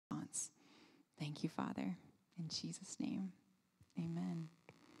Thank you, Father. In Jesus' name, amen.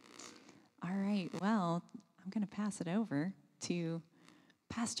 All right, well, I'm going to pass it over to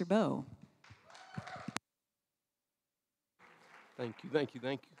Pastor Beau. Thank you, thank you,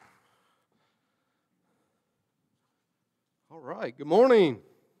 thank you. All right, good morning.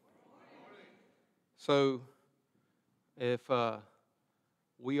 So, if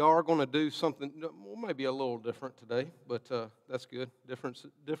we are going to do something, well, maybe a little different today, but that's good. Different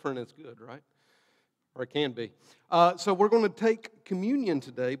is good, right? Or it can be. So we're going to take communion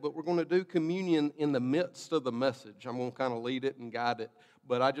today, but we're going to do communion in the midst of the message. I'm going to kind of lead it and guide it,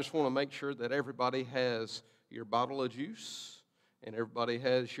 but I just want to make sure that everybody has your bottle of juice and everybody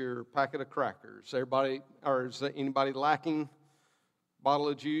has your packet of crackers. Everybody, or is there anybody lacking? Bottle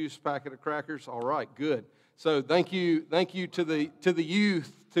of juice, packet of crackers. All right, good. So thank you to the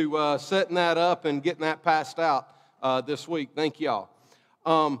youth to setting that up and getting that passed out this week. Thank y'all.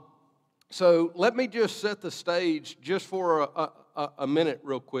 So let me just set the stage just for a minute,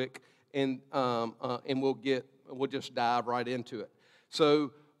 real quick, and we'll just dive right into it.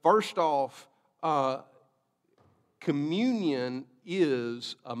 So first off, communion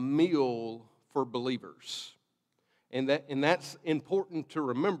is a meal for believers. And that's important to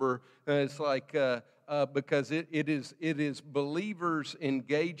remember. It's like because it is believers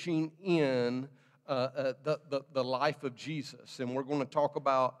engaging in the life of Jesus, and we're going to talk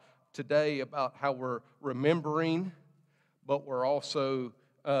about today about how we're remembering, but we're also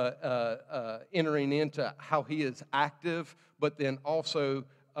entering into how He is active, but then also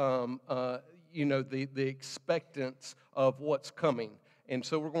the expectance of what's coming. And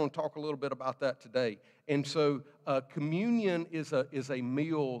so we're going to talk a little bit about that today. And so communion is a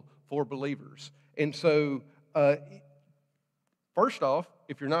meal for believers. And so first off,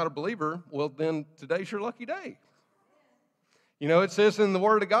 if you're not a believer, well, then today's your lucky day. You know, it says in the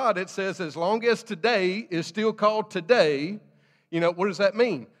Word of God, it says as long as today is still called today, what does that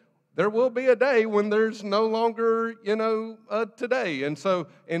mean? There will be a day when there's no longer, today. And so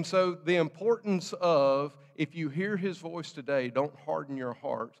the importance of, if you hear His voice today, don't harden your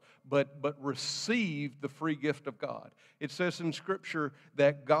hearts, but receive the free gift of God. It says in Scripture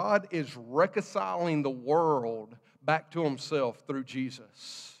that God is reconciling the world back to Himself through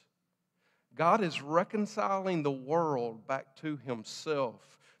Jesus. God is reconciling the world back to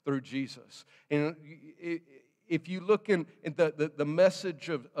Himself through Jesus. And if you look in the message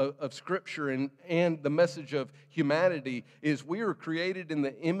of Scripture and the message of humanity is we were created in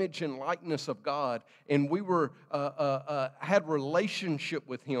the image and likeness of God, and we were had relationship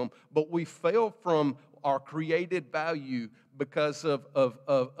with Him, but we fell from our created value because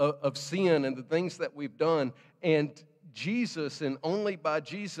of sin and the things that we've done. And Jesus, and only by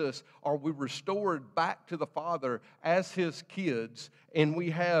Jesus are we restored back to the Father as His kids, and we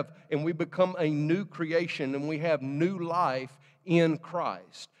become a new creation, and we have new life in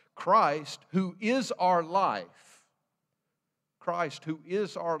Christ. Christ, who is our life. Christ, who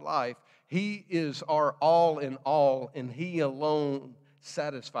is our life, He is our all in all, and He alone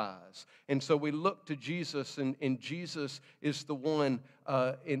satisfies. And so we look to Jesus, and Jesus is the one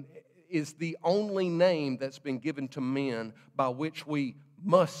is the only name that's been given to men by which we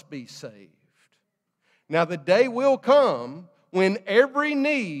must be saved. Now the day will come when every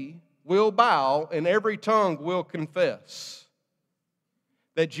knee will bow and every tongue will confess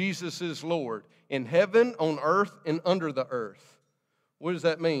that Jesus is Lord in heaven, on earth, and under the earth. What does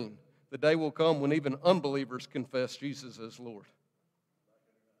that mean? The day will come when even unbelievers confess Jesus as Lord.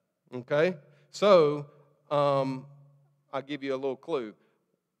 Okay? So, I'll give you a little clue.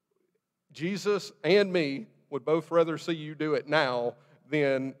 Jesus and me would both rather see you do it now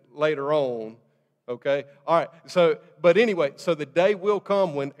than later on, okay? All right, but anyway, so the day will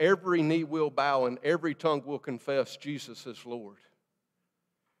come when every knee will bow and every tongue will confess Jesus is Lord.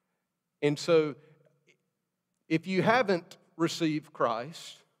 And so, if you haven't received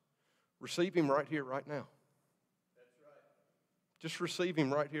Christ, receive Him right here, right now. That's right. Just receive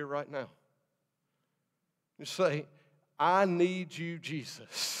Him right here, right now. Just say, I need you,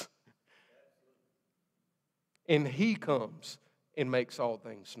 Jesus. And He comes and makes all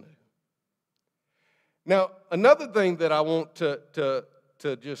things new. Now, another thing that I want to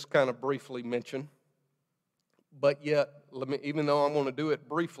just kind of briefly mention, but yet, even though I'm going to do it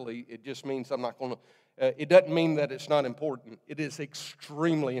briefly, it just means I'm not going to, it doesn't mean that it's not important. It is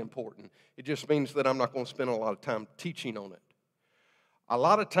extremely important. It just means that I'm not going to spend a lot of time teaching on it. A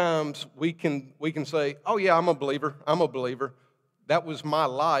lot of times we can say, oh yeah, I'm a believer. That was my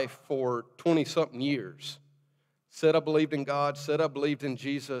life for 20-something years. Said I believed in God, said I believed in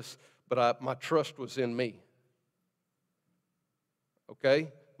Jesus, but my trust was in me. Okay?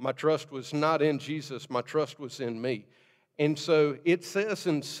 My trust was not in Jesus. My trust was in me. And so it says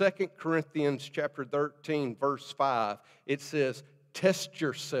in 2 Corinthians chapter 13, verse 5, it says, test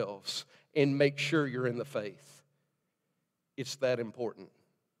yourselves and make sure you're in the faith. It's that important.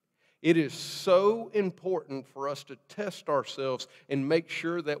 It is so important for us to test ourselves and make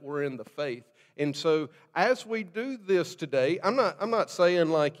sure that we're in the faith. And so as we do this today, I'm not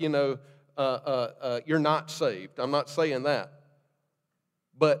saying like, you're not saved. I'm not saying that.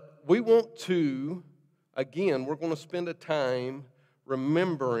 But we want to, again, we're going to spend a time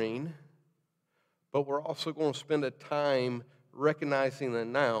remembering, but we're also going to spend a time recognizing the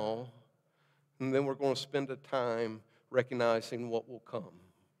now, and then we're going to spend a time recognizing what will come.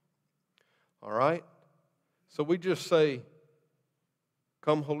 All right? So we just say,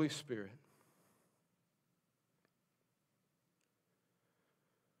 come, Holy Spirit.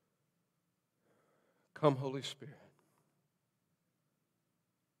 Come, Holy Spirit.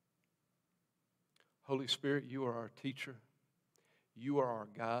 Holy Spirit, you are our teacher. You are our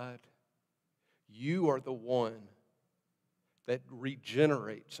guide. You are the one that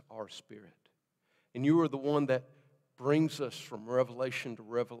regenerates our spirit. And you are the one that brings us from revelation to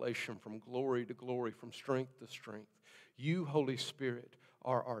revelation, from glory to glory, from strength to strength. You, Holy Spirit,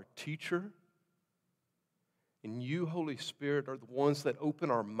 are our teacher. And you, Holy Spirit, are the ones that open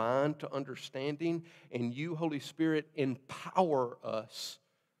our mind to understanding. And you, Holy Spirit, empower us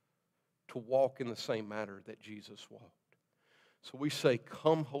to walk in the same manner that Jesus walked. So we say,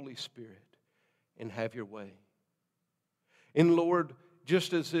 come, Holy Spirit, and have your way. And Lord,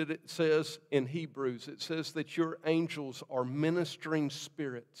 just as it says in Hebrews, it says that your angels are ministering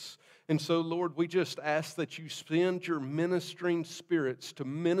spirits. And so, Lord, we just ask that you send your ministering spirits to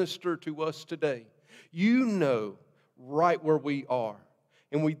minister to us today. You know right where we are.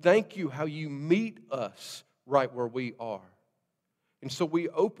 And we thank you how you meet us right where we are. And so we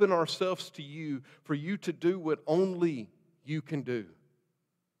open ourselves to you for you to do what only you can do.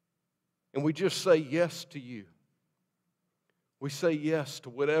 And we just say yes to you. We say yes to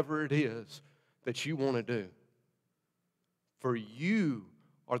whatever it is that you want to do. For you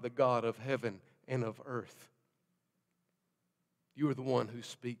are the God of heaven and of earth. You are the one who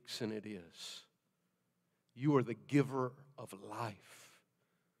speaks, and it is. You are the giver of life.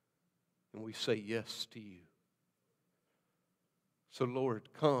 And we say yes to you. So, Lord,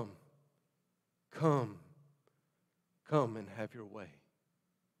 come and have your way.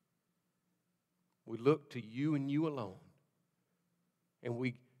 We look to you and you alone. And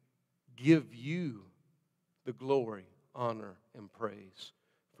we give you the glory, honor, and praise.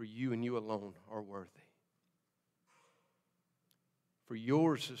 For you and you alone are worthy. For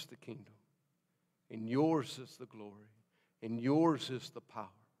yours is the kingdom, and yours is the glory, and yours is the power,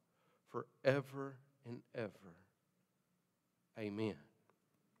 forever and ever. Amen.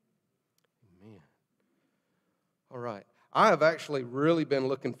 Amen. All right. I have actually really been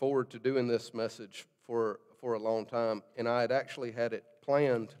looking forward to doing this message for a long time, and I had actually had it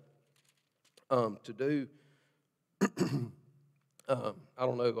planned to do, I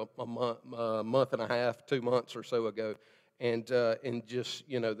don't know, a month and a half, 2 months or so ago, and just,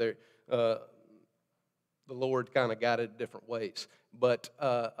 the Lord kind of guided different ways. But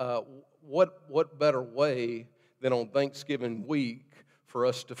what better way than on Thanksgiving week for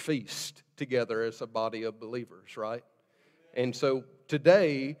us to feast together as a body of believers, right? And so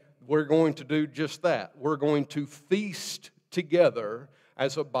today we're going to do just that. We're going to feast together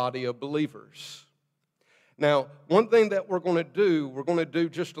as a body of believers. Now, one thing that we're going to do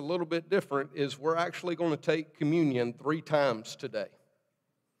just a little bit different, is we're actually going to take communion 3 times today.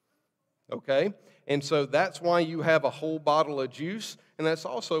 Okay? And so that's why you have a whole bottle of juice, and that's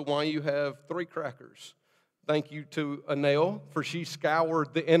also why you have 3 crackers. Thank you to Anel, for she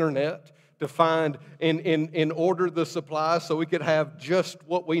scoured the internet to find and order the supplies so we could have just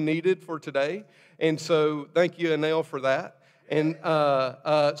what we needed for today. And so thank you, Anel, for that. And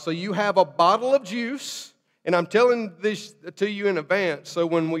so you have a bottle of juice, and I'm telling this to you in advance, so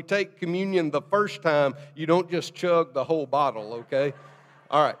when we take communion the first time, you don't just chug the whole bottle, okay?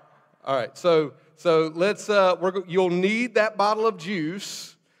 All right. So let's. You'll need that bottle of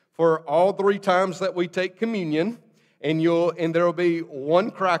juice for all 3 times that we take communion, and there will be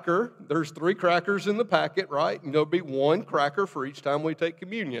 1 cracker. There's 3 crackers in the packet, right? And there'll be 1 cracker for each time we take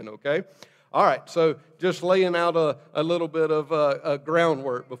communion, okay? All right, so just laying out a little bit of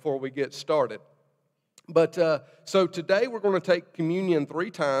groundwork before we get started. But so today we're going to take communion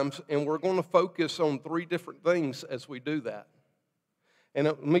 3 times, and we're going to focus on 3 different things as we do that. And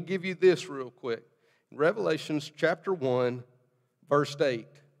let me give you this real quick. Revelations chapter 1, verse 8.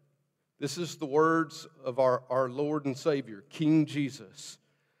 This is the words of our Lord and Savior, King Jesus.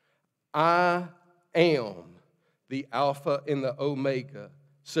 I am the Alpha and the Omega,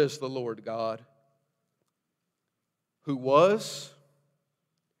 says the Lord God, who was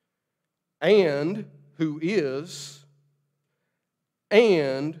and who is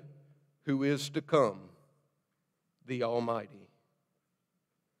and who is to come, the Almighty.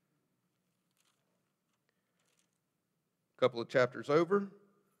 A couple of chapters over,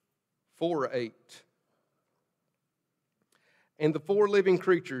 4:8. And the four living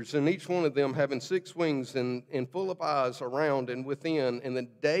creatures, and each one of them having 6 wings and full of eyes around and within, and then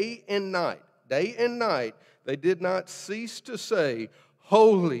day and night, they did not cease to say,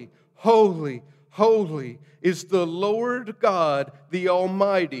 Holy, holy, holy is the Lord God, the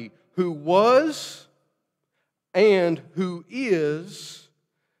Almighty, who was and who is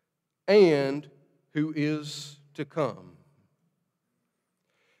to come.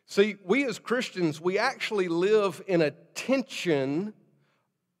 See, we as Christians, we actually live in a tension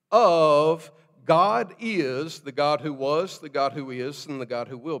of God is the God who was, the God who is, and the God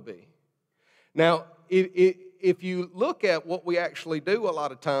who will be. Now, if you look at what we actually do a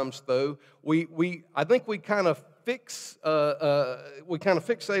lot of times, though, I think we kind of fixate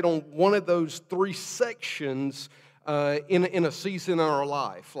on one of those 3 sections in a season in our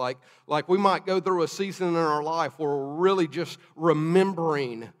life. Like we might go through a season in our life where we're really just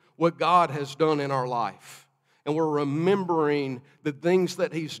remembering what God has done in our life. And we're remembering the things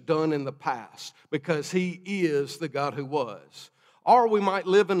that He's done in the past because He is the God who was. Or we might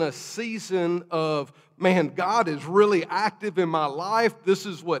live in a season of, man, God is really active in my life. This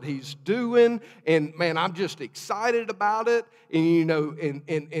is what He's doing. And man, I'm just excited about it. And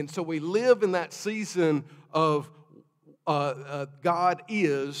and so we live in that season of God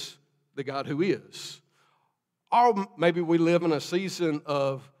is the God who is. Or maybe we live in a season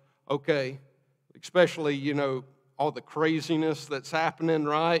of, okay, especially, all the craziness that's happening,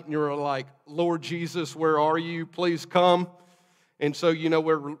 right? And you're like, Lord Jesus, where are you? Please come. And so,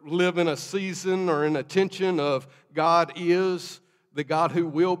 we're living a season or in a tension of God is the God who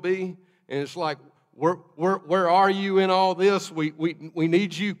will be. And it's like, where are you in all this? We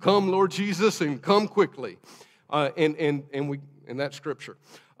need you. Come, Lord Jesus, and come quickly. And that's Scripture.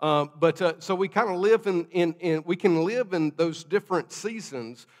 So we kind of live we can live in those different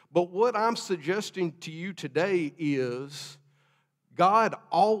seasons. But what I'm suggesting to you today is God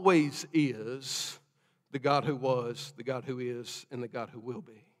always is the God who was, the God who is, and the God who will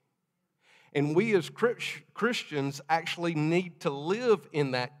be. And we as Christians actually need to live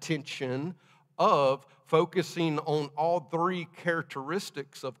in that tension of focusing on all 3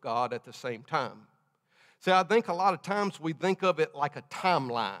 characteristics of God at the same time. See, I think a lot of times we think of it like a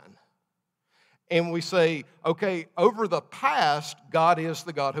timeline. And we say, okay, over the past, God is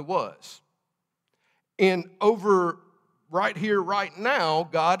the God who was. And over right here, right now,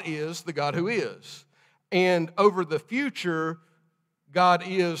 God is the God who is. And over the future, God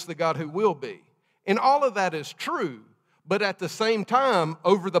is the God who will be. And all of that is true. But at the same time,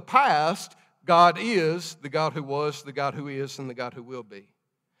 over the past, God is the God who was, the God who is, and the God who will be.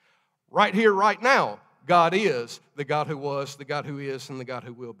 Right here, right now, God is the God who was, the God who is, and the God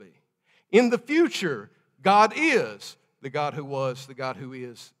who will be. In the future, God is the God who was, the God who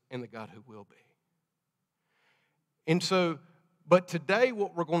is, and the God who will be. And so, but today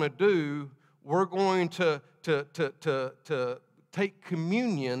what we're going to do, we're going to take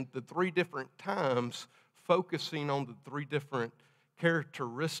communion the 3 different times, focusing on the 3 different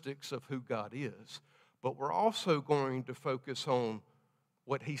characteristics of who God is. But we're also going to focus on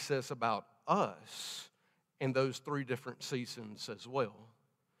what He says about us in those 3 different seasons as well.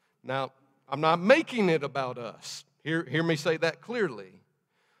 Now, I'm not making it about us. Hear me say that clearly.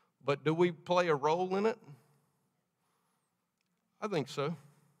 But do we play a role in it? I think so.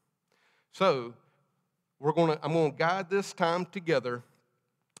 So, I'm going to guide this time together,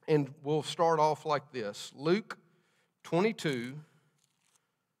 and we'll start off like this. Luke 22,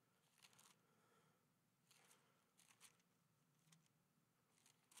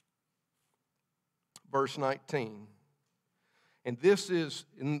 verse 19. And this is,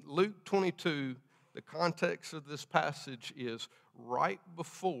 in Luke 22, the context of this passage is right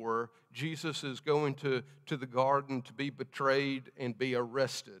before Jesus is going to the garden to be betrayed and be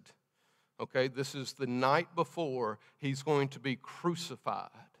arrested. Okay, this is the night before He's going to be crucified.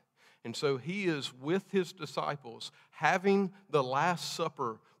 And so He is with His disciples, having the Last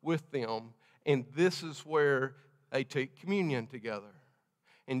Supper with them, and this is where they take communion together.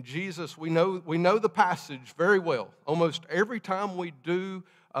 And Jesus, we know the passage very well. Almost every time we do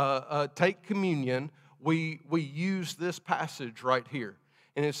take communion, we use this passage right here.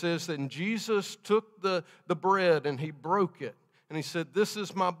 And it says that Jesus took the bread and He broke it. and he said, this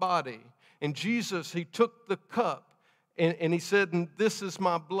is my body. And Jesus, he took the cup, and he said, and this is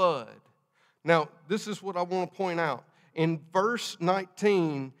my blood. Now, this is what I want to point out. In verse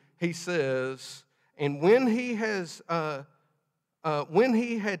 19, he says, and when he had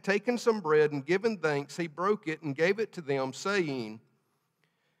taken some bread and given thanks, he broke it and gave it to them, saying,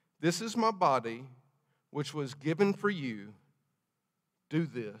 this is my body, which was given for you. Do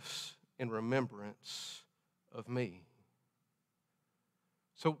this in remembrance of me.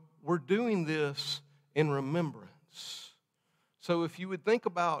 So we're doing this in remembrance. So if you would think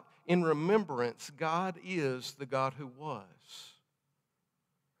about in remembrance, God is the God who was.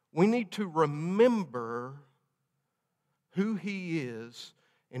 We need to remember who he is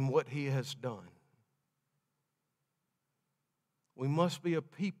and what he has done. We must be a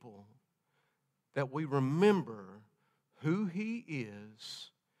people that we remember who he is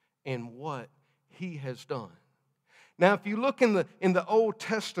and what he has done. Now, if you look in the Old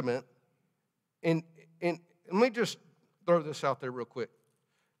Testament, and let me just throw this out there real quick.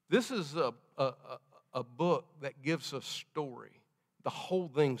 This is a book that gives a story. The whole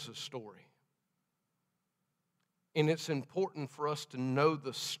thing's a story. And it's important for us to know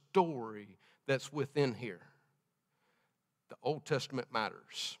the story that's within here. The Old Testament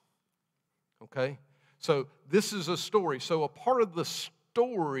matters. Okay? So this is a story. So a part of the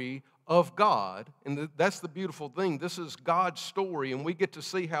story of God, and that's the beautiful thing. This is God's story, and we get to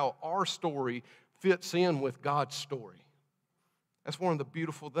see how our story fits in with God's story. That's one of the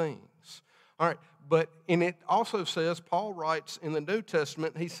beautiful things. All right, and it also says, Paul writes in the New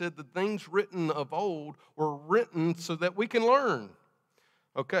Testament, he said the things written of old were written so that we can learn.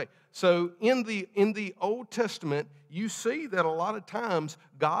 Okay, so in the Old Testament, you see that a lot of times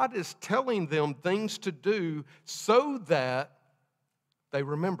God is telling them things to do so that they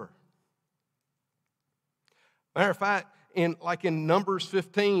remember. Matter of fact, in Numbers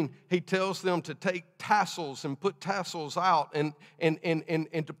 15, he tells them to take tassels and put tassels out and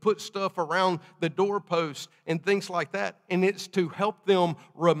to put stuff around the doorpost and things like that. And it's to help them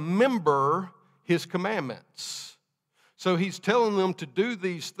remember his commandments. So he's telling them to do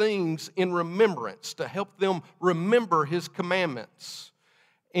these things in remembrance, to help them remember his commandments.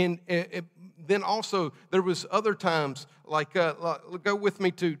 And then also there was other times, go with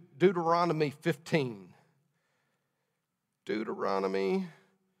me to Deuteronomy 15. Deuteronomy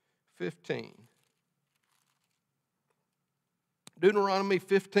 15. Deuteronomy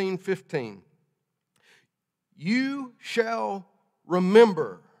 15:15. You shall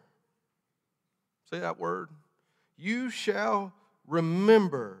remember. Say that word. You shall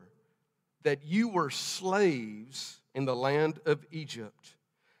remember that you were slaves in the land of Egypt,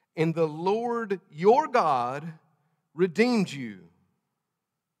 and the Lord your God redeemed you.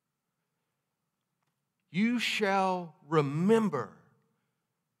 You shall remember.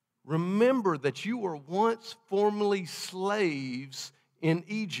 Remember that you were once formerly slaves in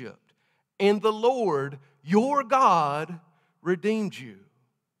Egypt, and the Lord, your God, redeemed you.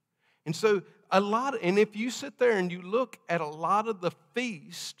 And so and if you sit there and you look at a lot of the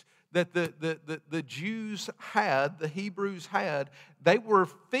feast that the Jews had, the Hebrews had, they were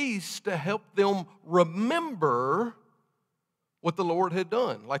feasts to help them remember what the Lord had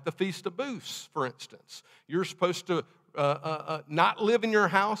done, like the Feast of Booths, for instance. You're supposed to not live in your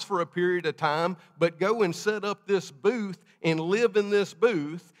house for a period of time, but go and set up this booth and live in this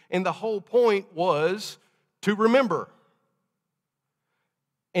booth, and the whole point was to remember.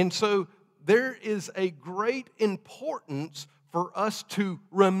 And so there is a great importance for us to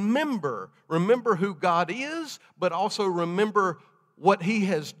remember who God is, but also remember what he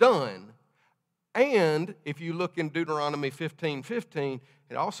has done. And if you look in Deuteronomy 15:15,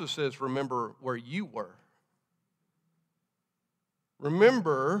 it also says, remember where you were.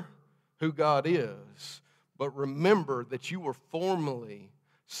 Remember who God is, but remember that you were formerly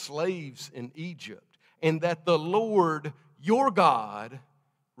slaves in Egypt, and that the Lord, your God,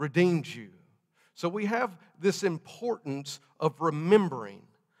 redeemed you. So we have this importance of remembering.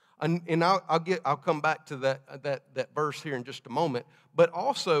 And I'll come back to that verse here in just a moment. But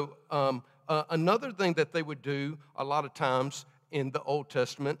also, another thing that they would do a lot of times in the Old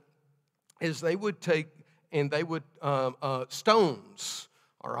Testament is they would take and they would stones,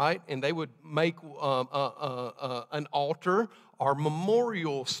 all right, and they would make an altar or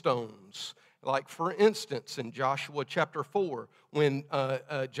memorial stones. Like, for instance, in Joshua chapter 4, when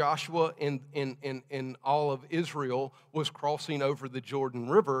Joshua and all of Israel was crossing over the Jordan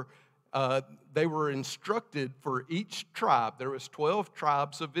River, they were instructed for each tribe. There was 12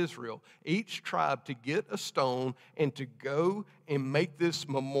 tribes of Israel. Each tribe to get a stone and to go and make this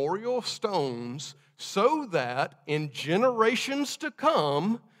memorial stones so that in generations to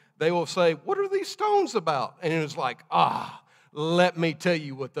come, they will say, what are these stones about? And it was like, let me tell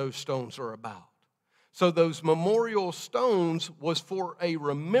you what those stones are about. So those memorial stones was for a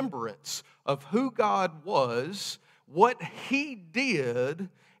remembrance of who God was, what He did,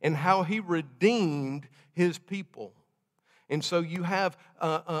 and how He redeemed His people. And so you have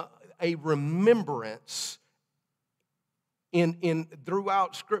a remembrance in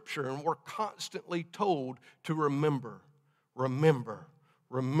throughout Scripture, and we're constantly told to remember, remember,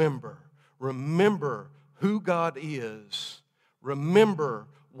 remember, remember who God is, remember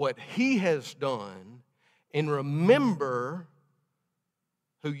what He has done, and remember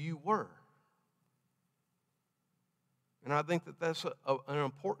who you were. And I think that that's an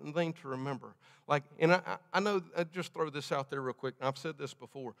important thing to remember. Like, and I know, I just throw this out there real quick, and I've said this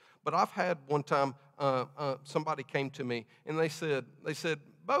before, but I've had one time somebody came to me, and they said,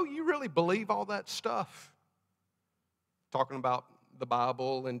 Beau, you really believe all that stuff? Talking about the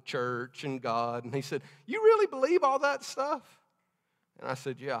Bible and church and God. And he said, you really believe all that stuff? And I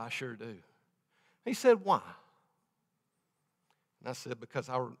said, yeah, I sure do. He said, why? And I said, because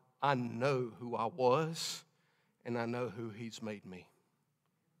I know who I was, and I know who He's made me.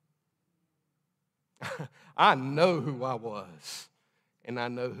 I know who I was, and I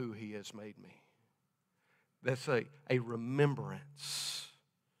know who He has made me. That's a remembrance.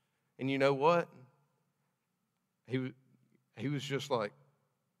 And you know what? He was just like,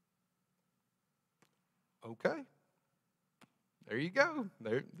 okay, there you go.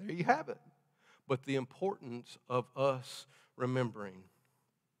 There you have it. But the importance of us remembering.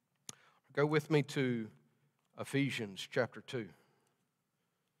 Go with me to Ephesians chapter 2.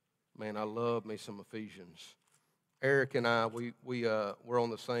 Man, I love me some Ephesians. Eric and I, we're on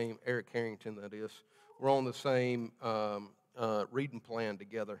the same, Eric Harrington that is, we're on the same reading plan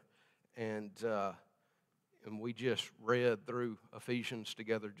together. And we just read through Ephesians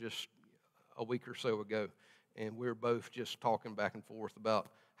together just a week or so ago. And we're both just talking back and forth about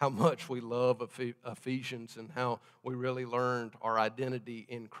how much we love Ephesians and how we really learned our identity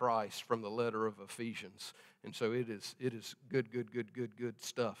in Christ from the letter of Ephesians. And so it is good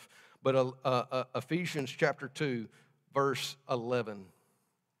stuff. But Ephesians chapter 2, verse 11.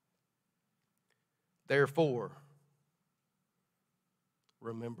 Therefore,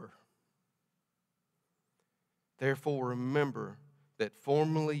 remember. Therefore, remember that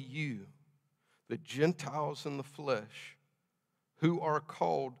formerly you, the Gentiles in the flesh, who are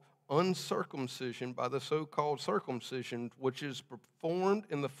called uncircumcision by the so-called circumcision, which is performed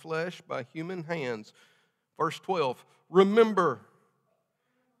in the flesh by human hands. Verse 12, remember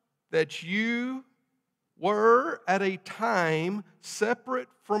that you were at a time separate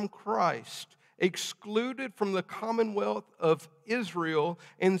from Christ, excluded from the commonwealth of Israel,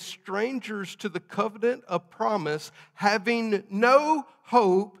 and strangers to the covenant of promise, having no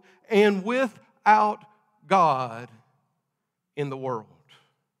hope and without God in the world.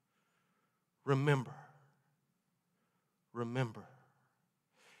 Remember. Remember.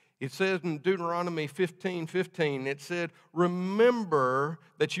 It says in Deuteronomy 15:15, it said, remember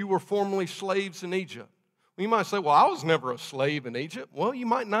that you were formerly slaves in Egypt. Well, you might say, well, I was never a slave in Egypt. Well, you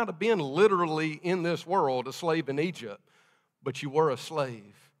might not have been literally in this world a slave in Egypt, but you were a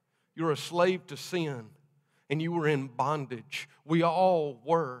slave. You were a slave to sin, and you were in bondage. We all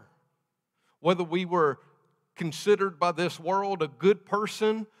were. Whether we were considered by this world a good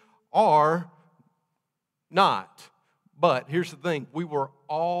person or not. But here's the thing, we were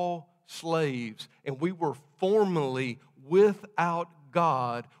all slaves, and we were formerly without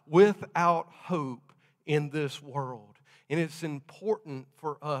God, without hope in this world. And it's important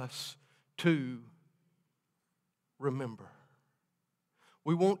for us to remember.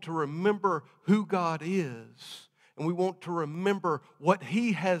 We want to remember who God is, and we want to remember what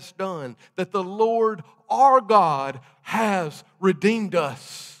He has done, that the Lord our God has redeemed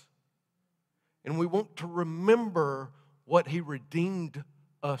us. And we want to remember what He redeemed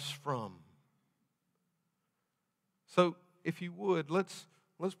us from. So, if you would, let's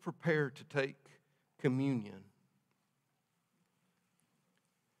prepare to take communion.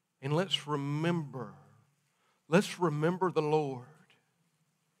 And let's remember the Lord.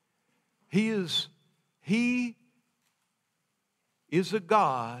 He is a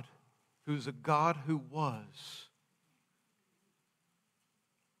God who's a God who was.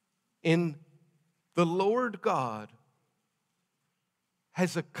 And the Lord God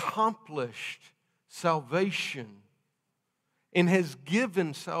has accomplished salvation and has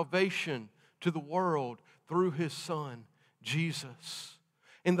given salvation to the world through His Son, Jesus.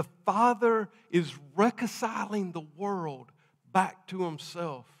 And the Father is reconciling the world back to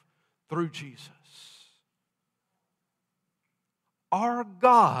Himself through Jesus. our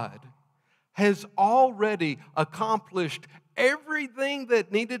God has already accomplished everything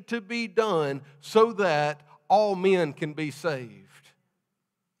that needed to be done so that all men can be saved.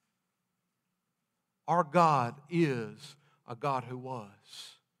 Our God is a God who was.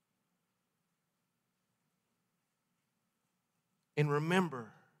 And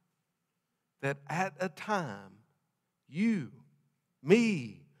remember that at a time, you,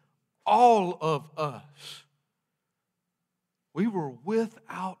 me, all of us, we were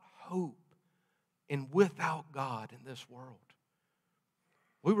without hope and without God in this world.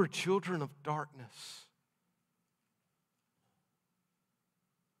 We were children of darkness.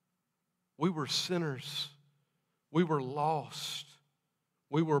 We were sinners. We were lost.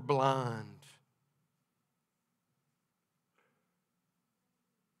 We were blind.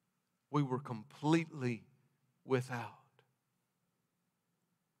 We were completely without.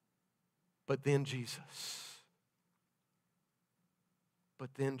 But then Jesus.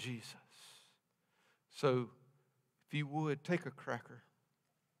 But then Jesus. So, if you would, take a cracker.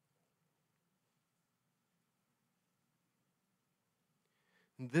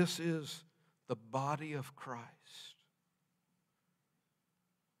 This is the body of Christ.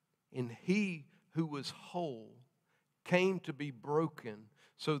 And He who was whole came to be broken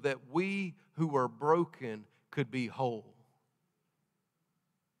so that we who are broken could be whole.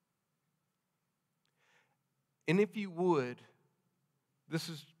 And if you would, this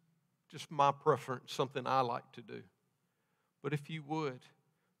is just my preference, something I like to do. But if you would,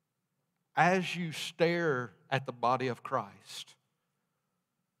 as you stare at the body of Christ,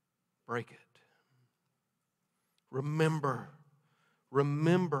 break it. Remember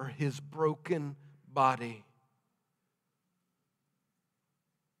His broken body.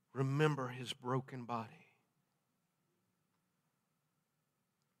 Remember His broken body.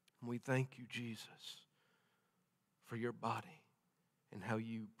 And we thank you, Jesus, for your body and how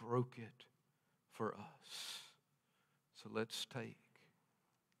you broke it for us. So let's take.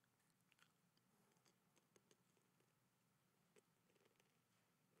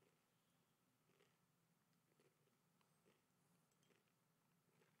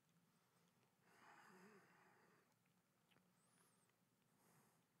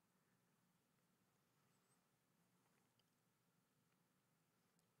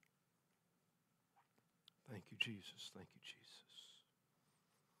 Thank you, Jesus. Thank you, Jesus.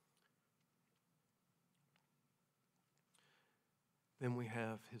 Then we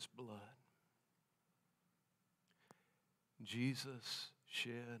have His blood. Jesus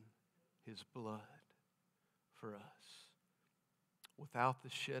shed His blood for us. Without the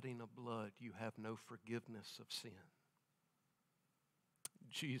shedding of blood, you have no forgiveness of sin.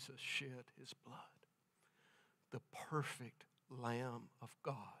 Jesus shed His blood. The perfect Lamb of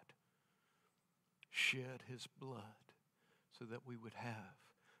God shed His blood so that we would have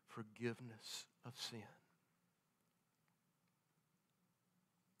forgiveness of sin.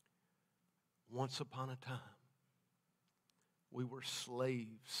 Once upon a time, we were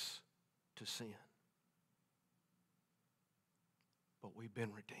slaves to sin. But we've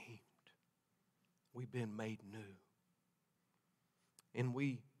been redeemed. We've been made new. And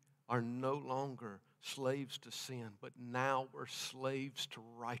we are no longer slaves to sin, but now we're slaves to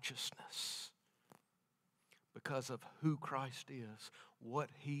righteousness because of who Christ is, what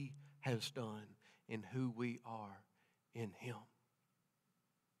He has done, and who we are in Him.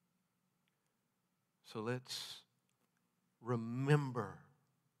 So let's remember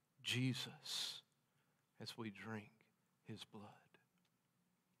Jesus as we drink His blood.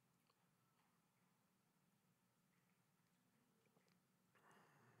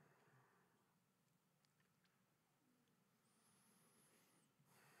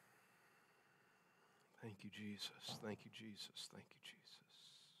 Thank you, Jesus. Thank you, Jesus. Thank you, Jesus.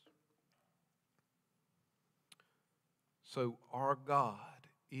 So our God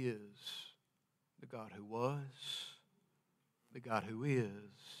is the God who was, the God who is,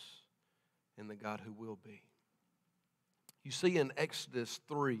 and the God who will be. You see in Exodus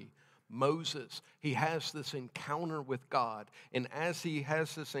 3, Moses, he has this encounter with God. And as he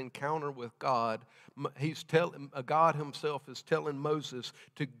has this encounter with God, God himself is telling Moses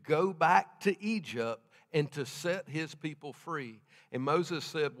to go back to Egypt and to set his people free. And Moses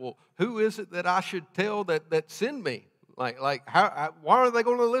said, well, who is it that I should tell that send me? Why are they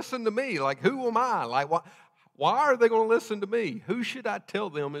going to listen to me? Like, who am I? Why are they going to listen to me? Who should I tell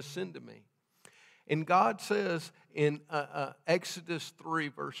them is send to me? And God says in Exodus 3,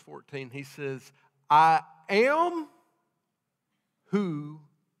 verse 14, He says, I am who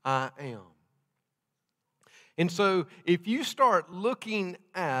I am. And so if you start looking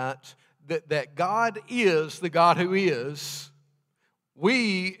at that God is the God who is,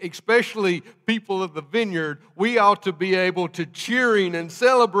 we, especially people of the vineyard, we ought to be able to cheering and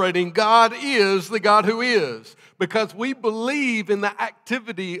celebrating God is the God who is. Because we believe in the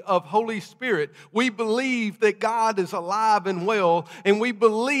activity of Holy Spirit. We believe that God is alive and well, and we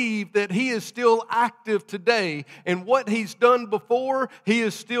believe that He is still active today. And what He's done before, He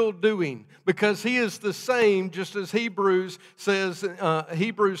is still doing. Because He is the same, just as Hebrews says,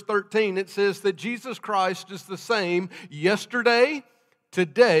 Hebrews 13, it says that Jesus Christ is the same yesterday,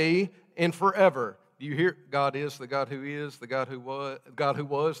 today, and forever. Do you hear? God is the God who is, the God who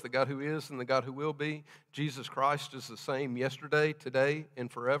was, the God who is, and the God who will be. Jesus Christ is the same yesterday, today,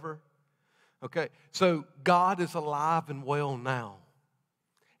 and forever. Okay, so God is alive and well now.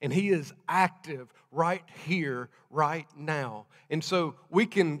 And He is active right here, right now. And so we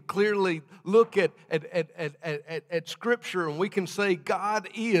can clearly look at Scripture and we can say God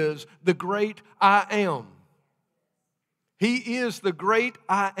is the great I am. He is the great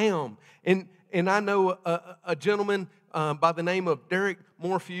I am. And I know a gentleman by the name of Derek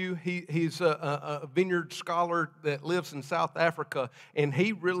Morphew. He's a vineyard scholar that lives in South Africa, and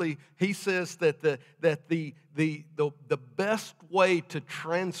he says that the best way to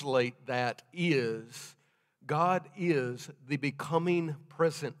translate that is God is the becoming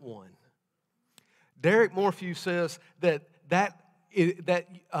present one. Derek Morphew says that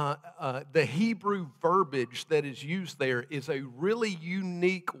the Hebrew verbiage that is used there is a really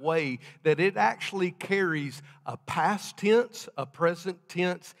unique way that it actually carries a past tense, a present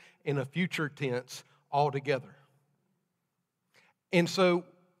tense, and a future tense all together. And so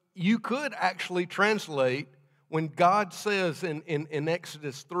you could actually translate, when God says in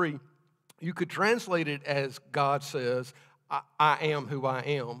Exodus 3, you could translate it as God says, I am who I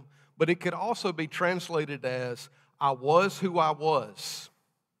am. But it could also be translated as, I was who I was.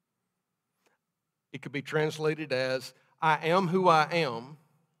 It could be translated as, I am who I am.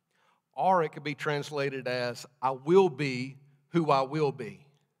 Or it could be translated as, I will be who I will be.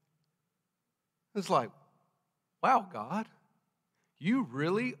 It's like, wow, God, you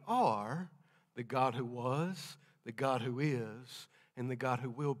really are the God who was, the God who is, and the God who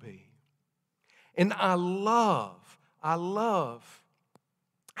will be. And I love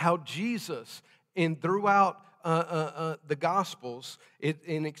how Jesus, and throughout the Gospels,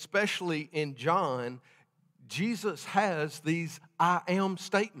 and especially in John, Jesus has these I am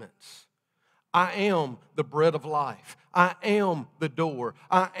statements. I am the bread of life. I am the door.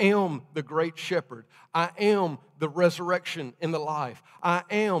 I am the great shepherd. I am the resurrection and the life. I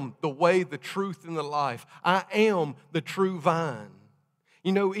am the way, the truth, and the life. I am the true vine.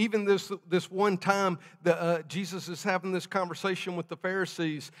 You know, even this one time, Jesus is having this conversation with the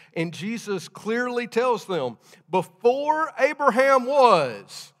Pharisees, and Jesus clearly tells them, before Abraham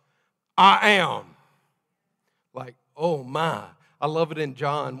was, I am. Like, oh my. I love it in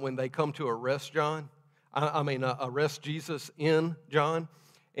John when they come to arrest John. Arrest Jesus in John.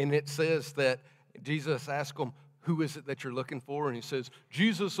 And it says that Jesus asks them, who is it that you're looking for? And he says,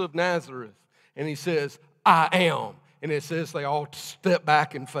 Jesus of Nazareth. And he says, I am. And it says they all step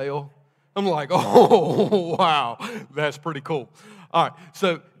back and fell. I'm like, oh, wow, that's pretty cool. All right,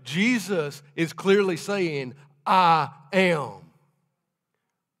 so Jesus is clearly saying, I am.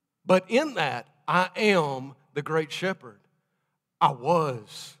 But in that, I am the great shepherd. I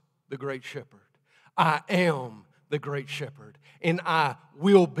was the great shepherd. I am the great shepherd. And I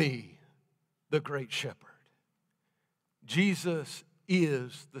will be the great shepherd. Jesus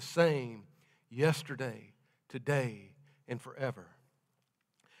is the same yesterday, today, and forever.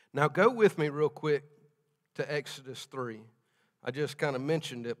 Now go with me real quick to Exodus 3. I just kind of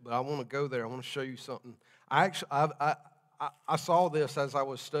mentioned it, but I want to go there. I want to show you something. I saw this as I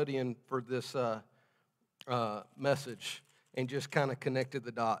was studying for this message, and just kind of connected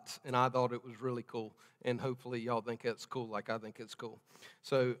the dots, and I thought it was really cool, and hopefully y'all think it's cool like I think it's cool.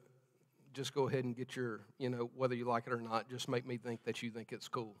 So just go ahead and get your, whether you like it or not, just make me think that you think it's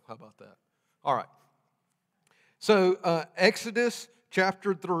cool. How about that? All right. So Exodus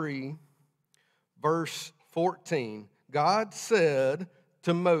chapter 3, verse 14, God said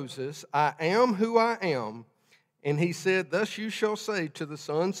to Moses, I am who I am. And he said, thus you shall say to the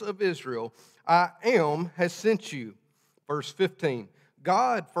sons of Israel, I am has sent you. Verse 15,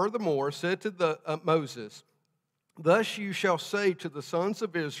 God furthermore said to Moses, thus you shall say to the sons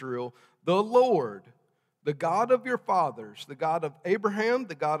of Israel, the Lord, the God of your fathers, the God of Abraham,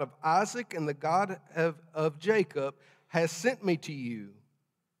 the God of Isaac, and the God of Jacob, has sent me to you.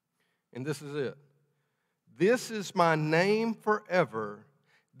 And this is it. This is my name forever.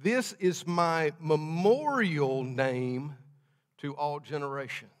 This is my memorial name to all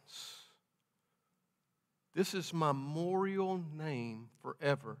generations. This is my memorial name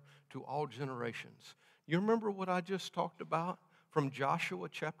forever to all generations. You remember what I just talked about from Joshua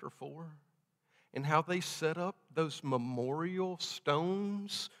chapter 4? And how they set up those memorial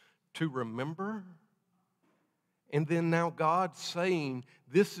stones to remember? And then now God's saying,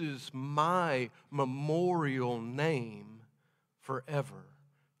 this is my memorial name forever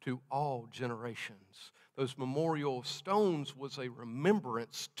to all generations. Those memorial stones was a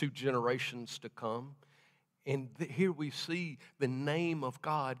remembrance to generations to come. And here we see the name of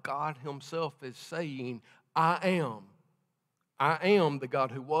God. God himself is saying, I am. I am the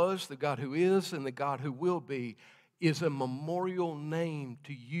God who was, the God who is, and the God who will be, is a memorial name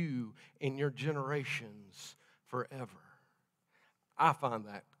to you and your generations forever. I find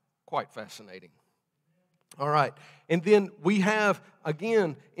that quite fascinating. All right. And then we have,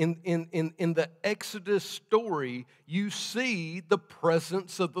 again, in the Exodus story, you see the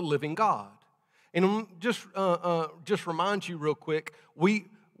presence of the living God. And just remind you real quick, we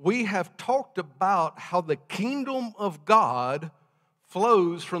have talked about how the kingdom of God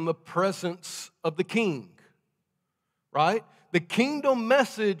flows from the presence of the king, right? The kingdom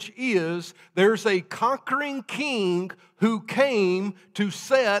message is there's a conquering king who came to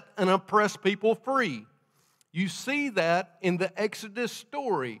set an oppressed people free. You see that in the Exodus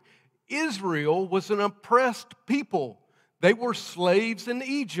story. Israel was an oppressed people. They were slaves in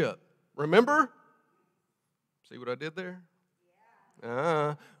Egypt. Remember? See what I did there?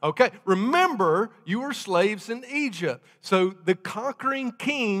 Okay, remember, you were slaves in Egypt. So the conquering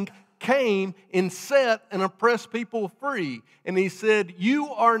king came and set an oppressed people free. And he said, you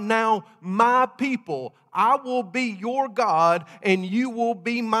are now my people. I will be your God, and you will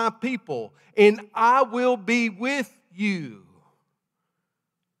be my people. And I will be with you.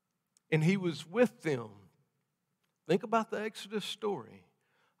 And he was with them. Think about the Exodus story.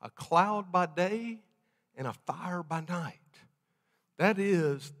 A cloud by day and a fire by night. That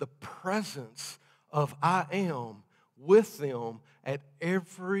is the presence of I am with them at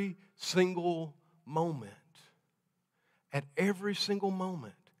every single moment. At every single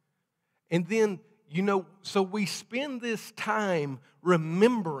moment. And then, so we spend this time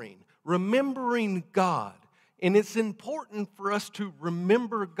remembering God. And it's important for us to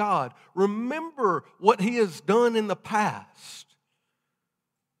remember God. Remember what he has done in the past.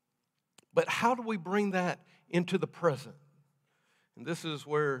 But how do we bring that into the present? And this is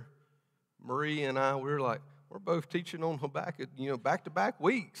where Marie and I, we're both teaching on Habakkuk, back-to-back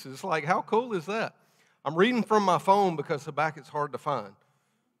weeks. It's like, how cool is that? I'm reading from my phone because Habakkuk's hard to find.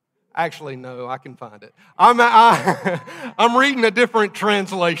 Actually, no, I can find it. I'm reading a different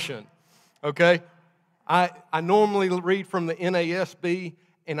translation, okay? I normally read from the NASB,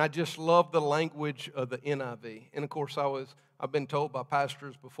 and I just love the language of the NIV. And, of course, I've been told by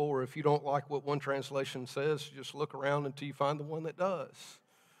pastors before, if you don't like what one translation says, just look around until you find the one that does.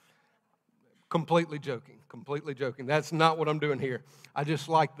 Completely joking. That's not what I'm doing here. I just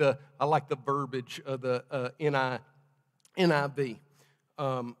like the verbiage of the NIV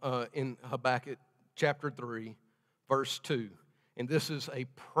in Habakkuk chapter 3, verse 2. And this is a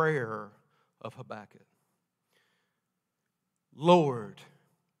prayer of Habakkuk. Lord,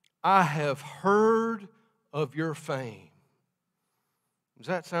 I have heard of your fame. Does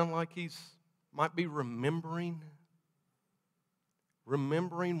that sound like he might be remembering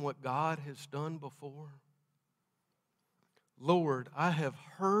what God has done before? Lord, I have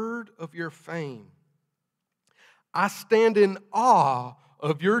heard of your fame. I stand in awe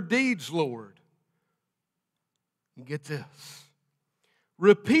of your deeds, Lord. And get this.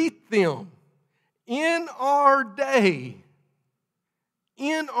 Repeat them in our day,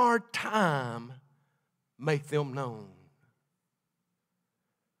 in our time, make them known.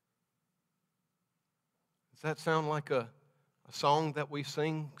 Does that sound like a song that we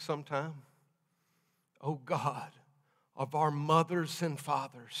sing sometime? Oh God, of our mothers and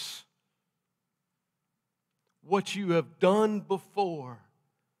fathers, what you have done before,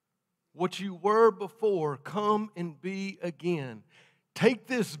 what you were before, come and be again. Take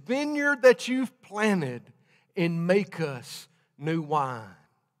this vineyard that you've planted and make us new wine.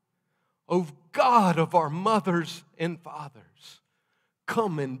 Oh God of our mothers and fathers,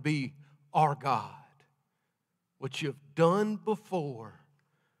 come and be our God. What you've done before,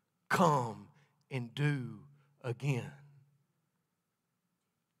 come and do again.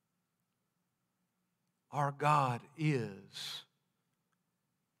 Our God is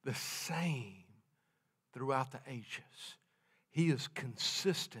the same throughout the ages. He is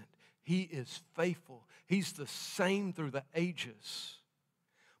consistent. He is faithful. He's the same through the ages.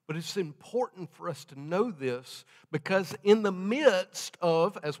 But it's important for us to know this because in the midst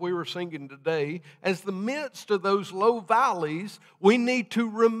of, as we were singing today, as the midst of those low valleys, we need to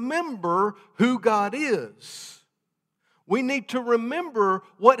remember who God is. We need to remember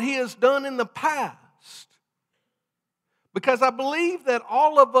what He has done in the past. Because I believe that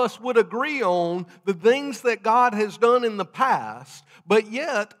all of us would agree on the things that God has done in the past, but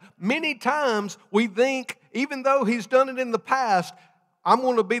yet many times we think, even though He's done it in the past, I'm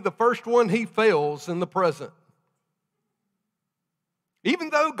going to be the first one He fails in the present. Even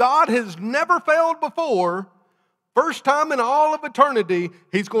though God has never failed before, first time in all of eternity,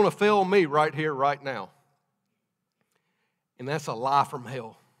 He's going to fail me right here, right now. And that's a lie from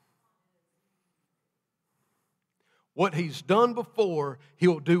hell. What He's done before,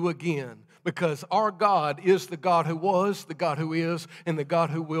 He'll do again. Because our God is the God who was, the God who is, and the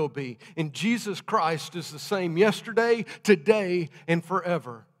God who will be. And Jesus Christ is the same yesterday, today, and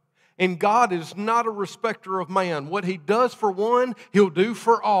forever. And God is not a respecter of man. What He does for one, He'll do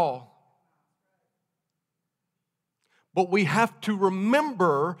for all. But we have to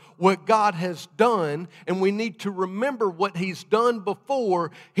remember what God has done, and we need to remember what He's done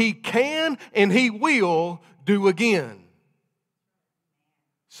before. He can and He will do again.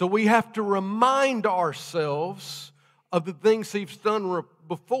 So we have to remind ourselves of the things He's done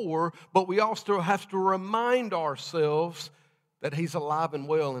before, but we also have to remind ourselves that He's alive and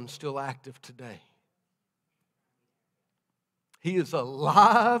well and still active today. He is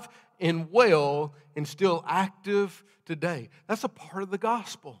alive and well and still active today. That's a part of the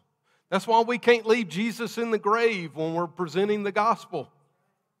gospel. That's why we can't leave Jesus in the grave when we're presenting the gospel.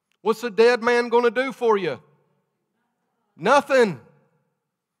 What's a dead man going to do for you? Nothing.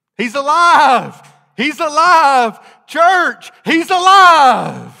 He's alive. He's alive. Church, He's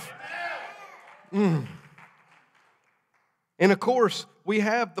alive. And of course, we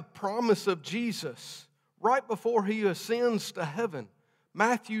have the promise of Jesus right before He ascends to heaven.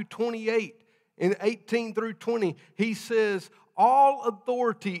 Matthew 28, in 18 through 20, He says, all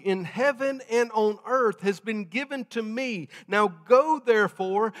authority in heaven and on earth has been given to me. Now go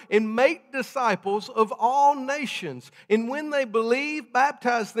therefore and make disciples of all nations. And when they believe,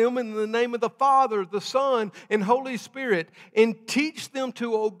 baptize them in the name of the Father, the Son, and Holy Spirit. And teach them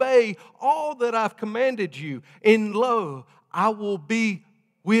to obey all that I've commanded you. And lo, I will be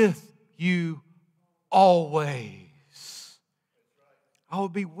with you always. I will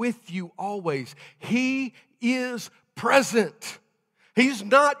be with you always. He is present. He's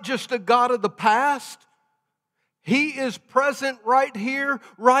not just a God of the past. He is present right here,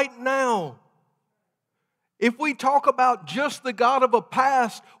 right now. If we talk about just the God of a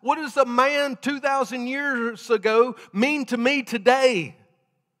past, what does a man 2,000 years ago mean to me today?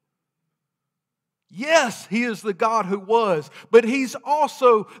 Yes, He is the God who was, but He's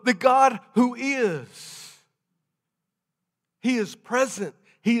also the God who is. He is present.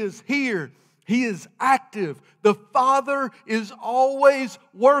 He is here. He is active. The Father is always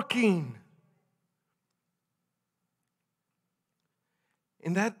working.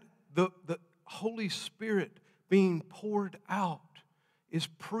 And that the Holy Spirit being poured out is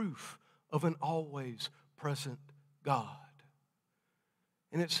proof of an always present God.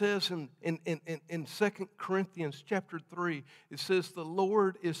 And it says in 2 Corinthians chapter 3, it says the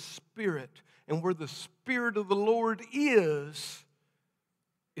Lord is Spirit. And where the Spirit of the Lord is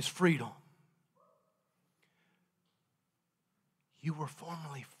freedom. You were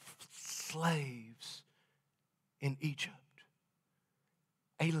formerly slaves in Egypt,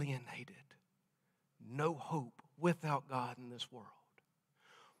 alienated, no hope, without God in this world.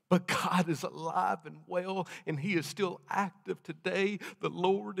 But God is alive and well, and He is still active today. The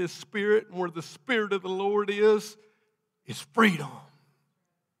Lord is Spirit, and where the Spirit of the Lord is freedom.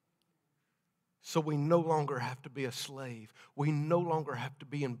 So we no longer have to be a slave. We no longer have to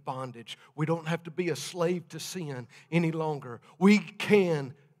be in bondage. We don't have to be a slave to sin any longer. We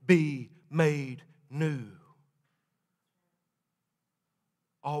can be made new.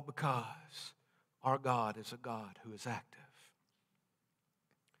 All because our God is a God who is active.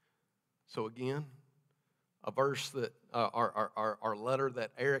 So again, a verse that our letter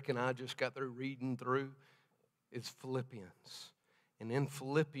that Eric and I just got through reading through is Philippians. And in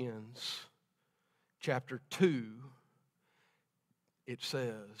Philippians chapter 2, it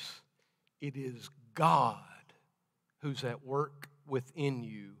says, it is God who's at work within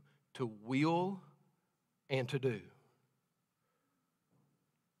you to will and to do.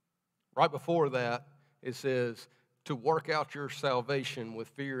 Right before that, it says, to work out your salvation with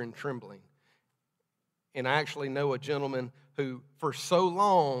fear and trembling. And I actually know a gentleman who, for so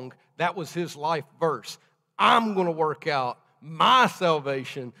long, that was his life verse. I'm going to work out my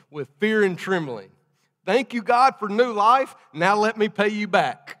salvation with fear and trembling. Thank you, God, for new life. Now let me pay you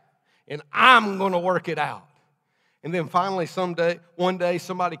back. And I'm going to work it out. And then finally, one day,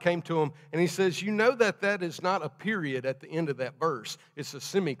 somebody came to him and he says, you know that is not a period at the end of that verse. It's a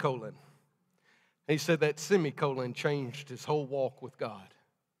semicolon. He said that semicolon changed his whole walk with God.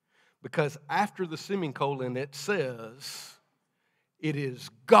 Because after the semicolon, it says, it is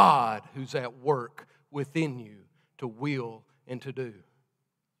God who's at work within you to will and to do.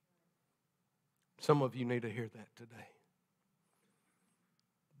 Some of you need to hear that today.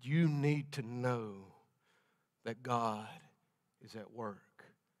 You need to know that God is at work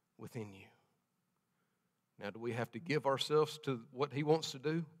within you. Now, do we have to give ourselves to what He wants to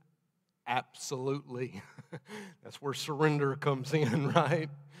do? Absolutely. That's where surrender comes in, right?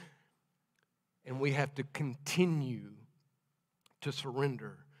 And we have to continue to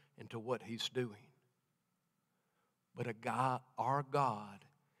surrender into what He's doing. But our God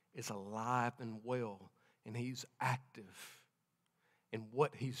is alive and well, and He's active. And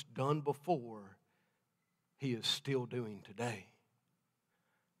what He's done before, He is still doing today.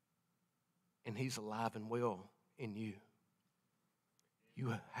 And He's alive and well in you.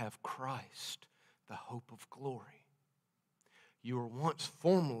 You have Christ, the hope of glory. You were once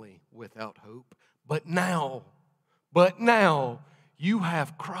formerly without hope, but now you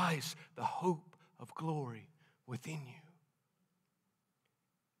have Christ, the hope of glory within you.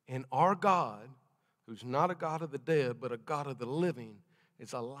 And our God, who's not a God of the dead, but a God of the living,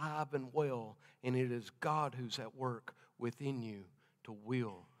 is alive and well, and it is God who's at work within you to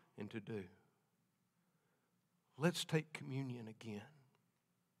will and to do. Let's take communion again.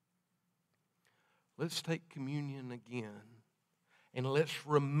 Let's take communion again, and let's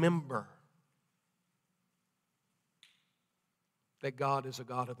remember that God is a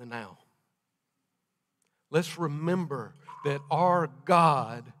God of the now. Let's remember that our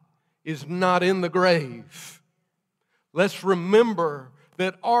God is not in the grave. Let's remember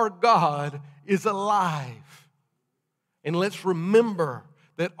that our God is alive. And let's remember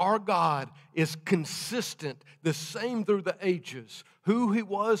that our God is consistent, the same through the ages. Who He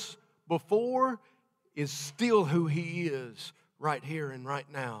was before is still who He is right here and right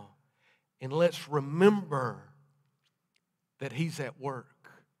now. And let's remember that He's at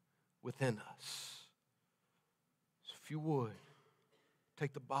work within us. So if you would,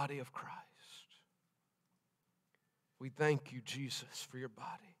 take the body of Christ. We thank you, Jesus, for your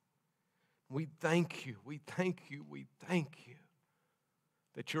body. We thank you, we thank you, we thank you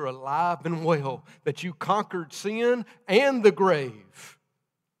that you're alive and well, that you conquered sin and the grave.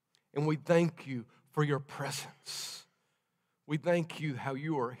 And we thank you for your presence. We thank you how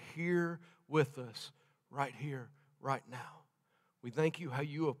you are here with us right here, right now. We thank you how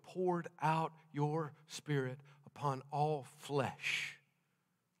you have poured out your Spirit upon all flesh.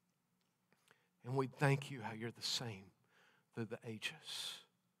 And we thank you how you're the same through the ages.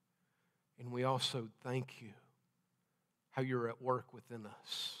 And we also thank you how you're at work within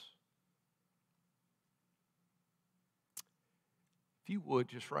us. If you would,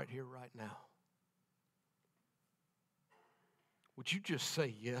 just right here, right now, would you just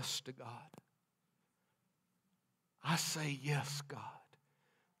say yes to God? I say yes, God,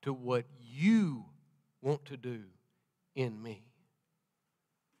 to what you want to do in me.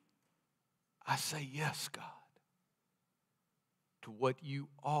 I say yes, God, to what you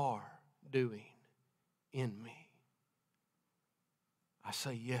are doing in me. I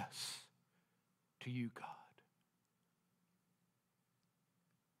say yes to you, God.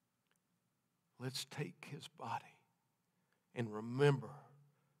 Let's take His body and remember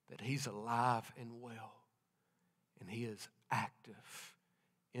that He's alive and well, and He is active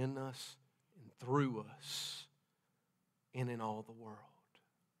in us and through us and in all the world.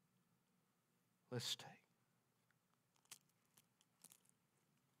 Let's take.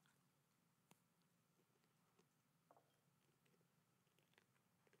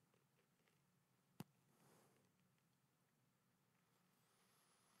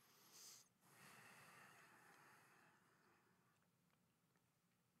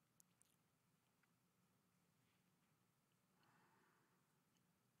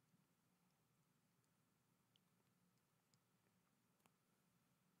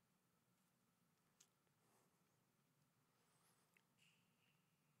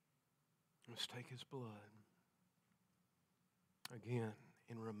 Let's take His blood again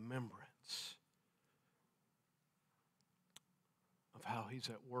in remembrance of how He's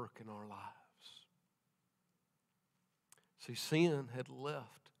at work in our lives. See, sin had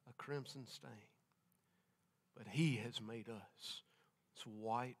left a crimson stain, but He has made us as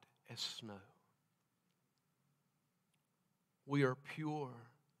white as snow. We are pure.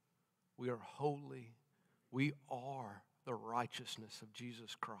 We are holy. We are the righteousness of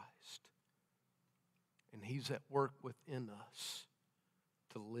Jesus Christ. And He's at work within us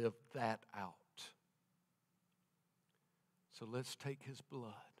to live that out. So let's take His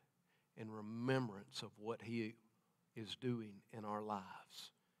blood in remembrance of what He is doing in our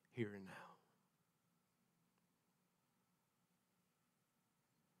lives here and now.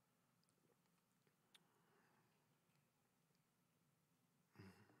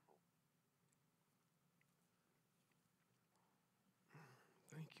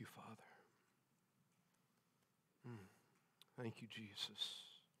 Thank you, Father. Thank you, Jesus.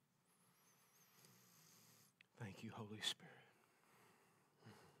 Thank you, Holy Spirit.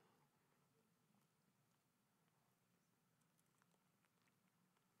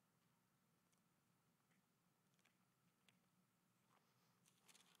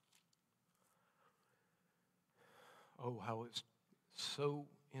 Oh, how it's so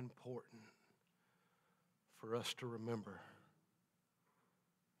important for us to remember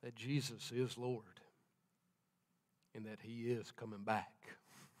that Jesus is Lord and that He is coming back.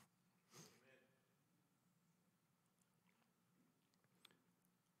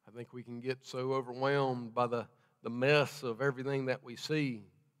 I think we can get so overwhelmed by the mess of everything that we see,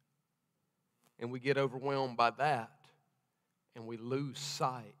 and we get overwhelmed by that, and we lose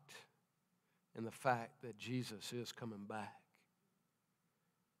sight in the fact that Jesus is coming back.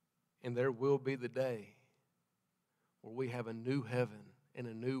 And there will be the day where we have a new heaven and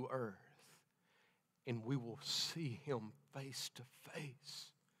a new earth, and we will see Him face to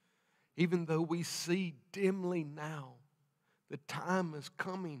face. Even though we see dimly now, the time is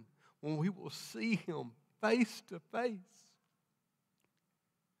coming when we will see Him face to face.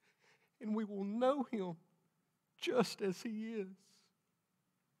 And we will know Him just as He is.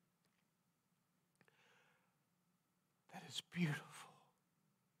 That is beautiful.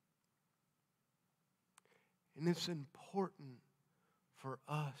 And it's important for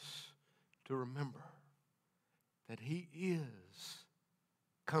us to remember that He is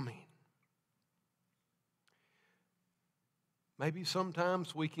coming. Maybe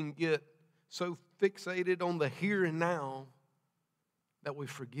sometimes we can get so fixated on the here and now that we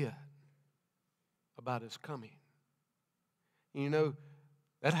forget about His coming. You know,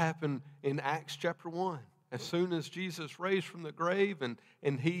 that happened in Acts chapter 1. As soon as Jesus raised from the grave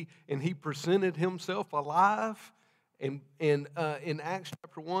and he presented Himself alive, and in Acts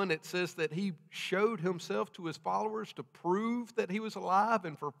chapter 1 it says that He showed Himself to His followers to prove that He was alive,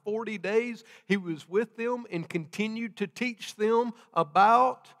 and for 40 days He was with them and continued to teach them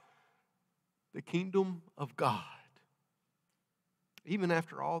about the kingdom of God. Even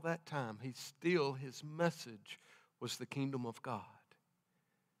after all that time, His message was the kingdom of God.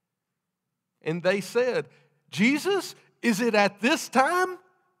 And they said, Jesus, is it at this time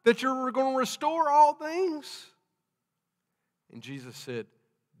that you're going to restore all things? And Jesus said,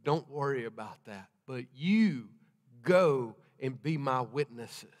 don't worry about that, but you go and be my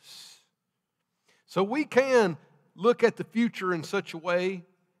witnesses. So we can look at the future in such a way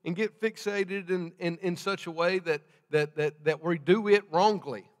and get fixated in such a way that we do it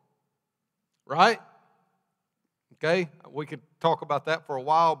wrongly. Right? Okay? We could talk about that for a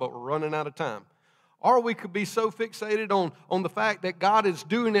while, but we're running out of time. Or we could be so fixated on the fact that God is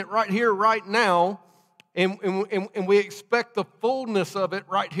doing it right here, right now, and we expect the fullness of it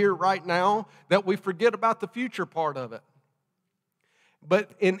right here, right now, that we forget about the future part of it.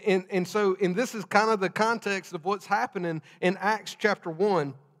 But so this is kind of the context of what's happening in Acts chapter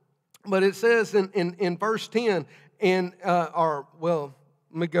 1. But it says in verse 10, let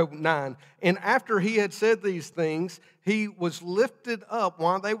me go 9. And after He had said these things, He was lifted up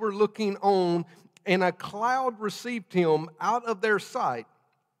while they were looking on, and a cloud received Him out of their sight.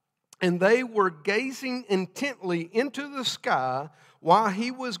 And they were gazing intently into the sky while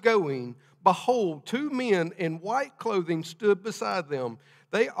He was going. Behold, 2 men in white clothing stood beside them.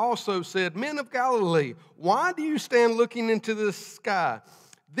 They also said, Men of Galilee, why do you stand looking into the sky?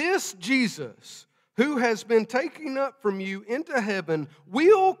 This Jesus, who has been taken up from you into heaven,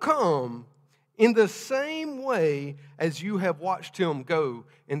 will come in the same way as you have watched Him go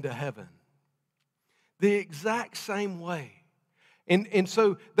into heaven. The exact same way. And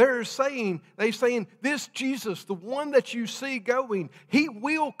so they're saying, this Jesus, the one that you see going, He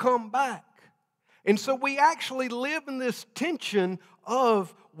will come back. And so we actually live in this tension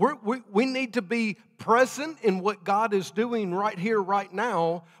of we need to be present in what God is doing right here, right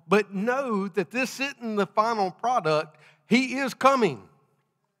now, but know that this isn't the final product. He is coming.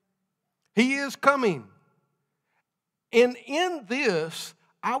 He is coming. And in this,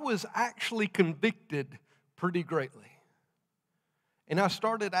 I was actually convicted pretty greatly. And I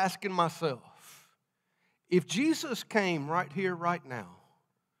started asking myself, if Jesus came right here, right now,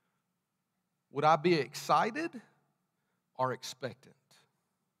 would I be excited or expectant?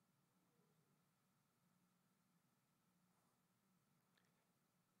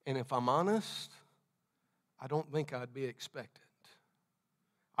 And if I'm honest, I don't think I'd be expectant.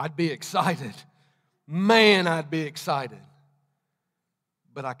 I'd be excited. Man, I'd be excited.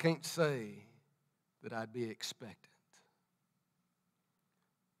 But I can't say that I'd be expectant.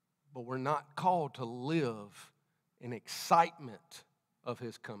 But we're not called to live in excitement of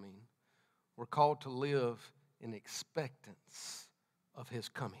His coming. We're called to live in expectance of His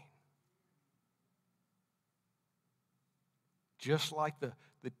coming. Just like the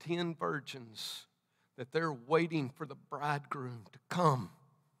 10 virgins, that they're waiting for the bridegroom to come.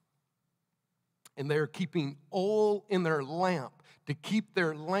 And they're keeping oil in their lamp to keep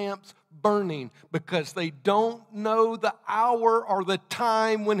their lamps burning because they don't know the hour or the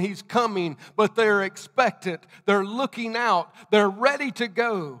time when He's coming, but they're expectant. They're looking out. They're ready to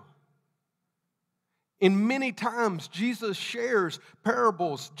go. And many times Jesus shares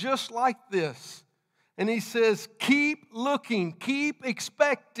parables just like this. And He says, keep looking, keep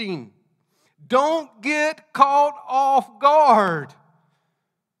expecting. Don't get caught off guard,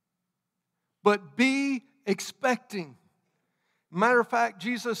 but be expecting. Matter of fact,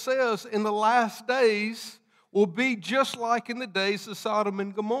 Jesus says in the last days will be just like in the days of Sodom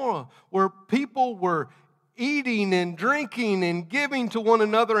and Gomorrah, where people were eating and drinking and giving to one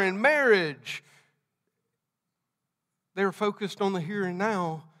another in marriage. They're focused on the here and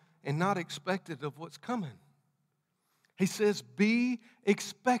now and not expectant of what's coming. He says, be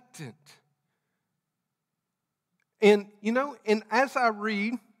expectant. And, and as I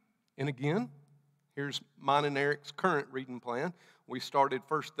read, and again, here's mine and Eric's current reading plan. We started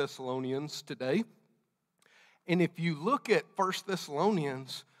 1 Thessalonians today. And if you look at 1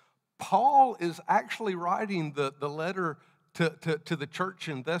 Thessalonians, Paul is actually writing the letter to the church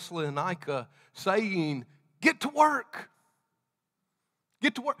in Thessalonica saying, get to work.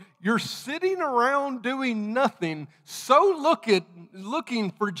 Get to work. You're sitting around doing nothing, so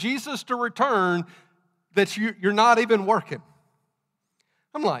looking for Jesus to return that you're not even working.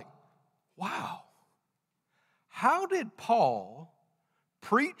 I'm like, wow. How did Paul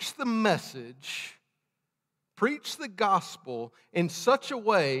preach the message, preach the gospel in such a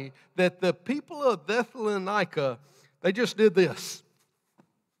way that the people of Thessalonica, they just did this?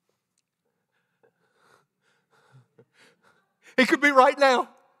 It could be right now.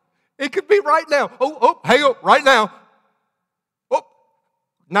 It could be right now. Hang on, right now. Oh,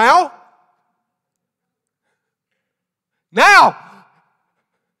 now? Now!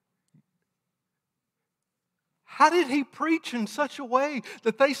 How did he preach in such a way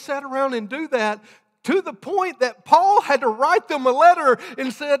that they sat around and do that to the point that Paul had to write them a letter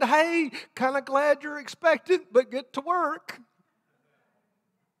and said, hey, kind of glad you're expectant, but get to work.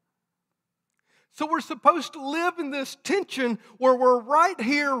 So we're supposed to live in this tension where we're right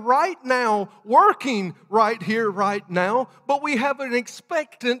here, right now, working right here, right now, but we have an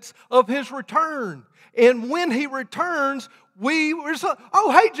expectance of His return. And when He returns, we're so,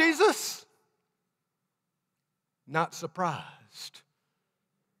 oh, hey, Jesus. Not surprised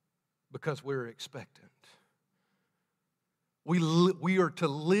because we're expectant. We are to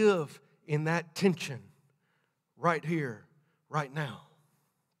live in that tension right here, right now.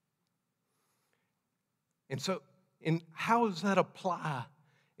 And how does that apply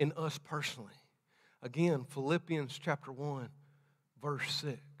in us personally? Again, Philippians chapter 1, verse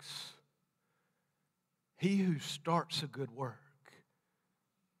 6. He who starts a good work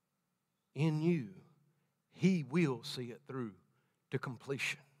in you, He will see it through to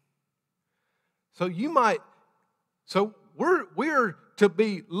completion. So we're to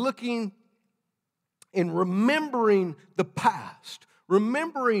be looking and remembering the past,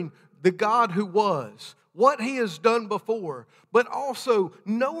 remembering the God who was, what He has done before, but also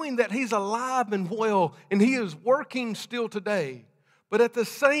knowing that He's alive and well and He is working still today, but at the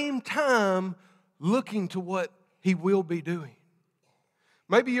same time looking to what He will be doing.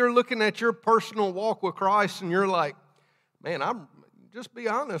 Maybe you're looking at your personal walk with Christ and you're like, man, just be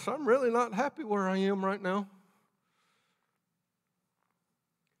honest, I'm really not happy where I am right now.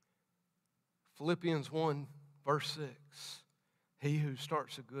 Philippians 1, verse 6. He who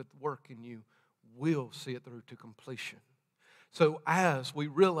starts a good work in you will see it through to completion. So as we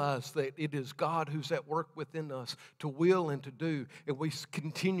realize that it is God who's at work within us to will and to do, and we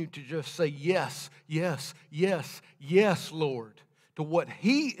continue to just say yes, yes, yes, yes, Lord, to what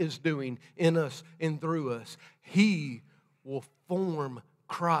He is doing in us and through us, He will form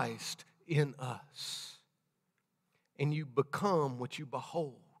Christ in us. and you become what you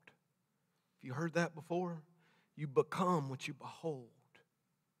behold. Have you heard that before? You become what you behold.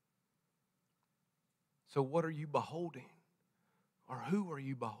 So what are you beholding? Or who are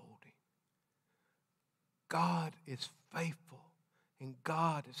you beholding? God is faithful, and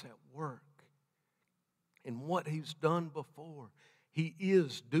God is at work. And what He's done before, He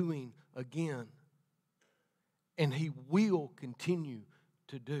is doing again. And He will continue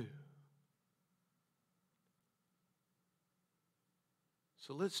to do.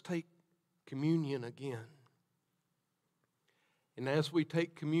 So let's take communion again. And as we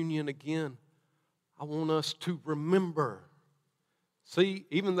take communion again, I want us to remember. See,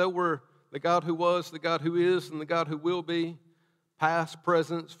 even though we're the God who was, the God who is, and the God who will be, past,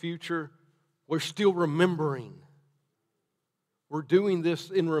 present, future, we're still remembering. We're doing this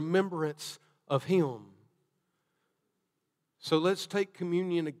in remembrance of Him. So let's take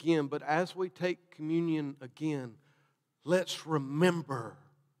communion again. But as we take communion again, let's remember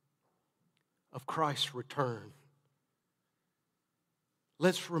of Christ's return.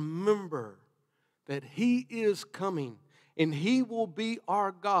 Let's remember that He is coming, and He will be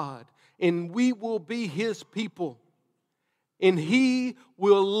our God, and we will be His people. And He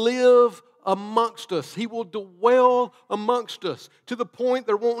will live amongst us. He will dwell amongst us to the point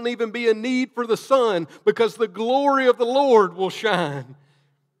there won't even be a need for the sun, because the glory of the Lord will shine.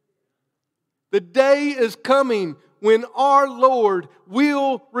 The day is coming when our Lord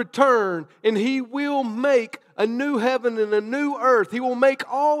will return, and He will make a new heaven and a new earth. He will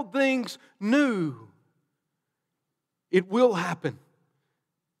make all things new. It will happen.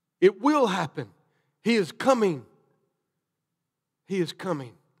 It will happen. He is coming. He is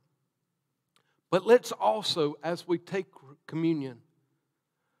coming. But let's also, as we take communion,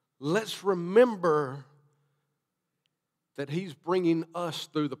 let's remember that He's bringing us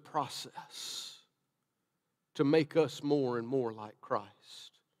through the process to make us more and more like Christ.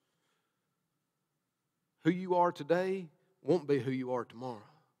 Who you are today won't be who you are tomorrow,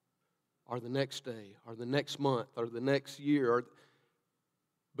 or the next day, or the next month, or the next year,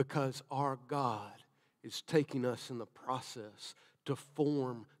 because our God is taking us in the process to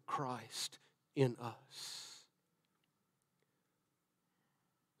form Christ in us.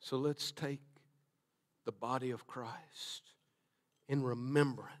 So let's take the body of Christ in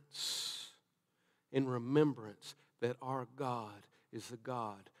remembrance that our God is the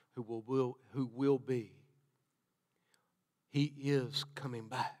God who will be. He is coming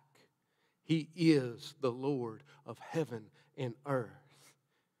back. He is the Lord of heaven and earth.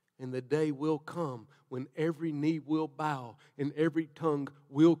 And the day will come when every knee will bow and every tongue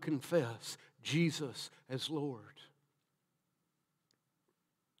will confess Jesus as Lord.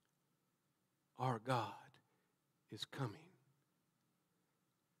 Our God is coming.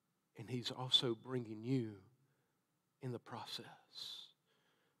 And He's also bringing you in the process.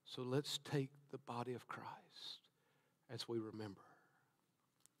 So let's take the body of Christ as we remember.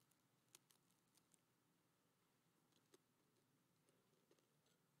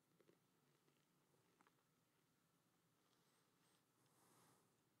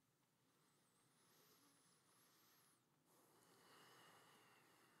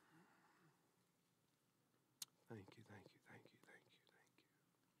 Thank you, thank you, thank you, thank you, thank you.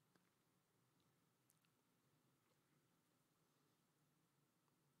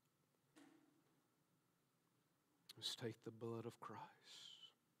 Let's take the blood of Christ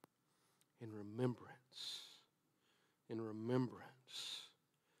in remembrance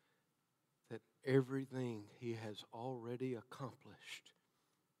that everything He has already accomplished,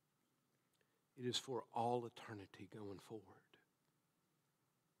 it is for all eternity going forward.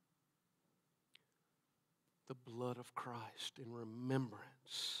 The blood of Christ in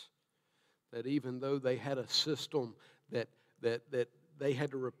remembrance that even though they had a system that they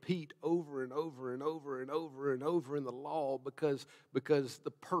had to repeat over and over and over and over and over in the law because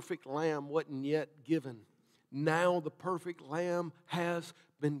the perfect lamb wasn't yet given. Now the perfect lamb has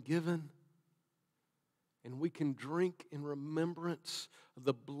been given. And we can drink in remembrance of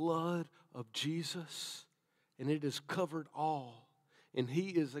the blood of Jesus. And it has covered all. And He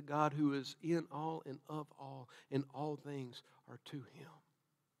is a God who is in all and of all. And all things are to Him.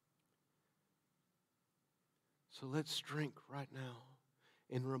 So let's drink right now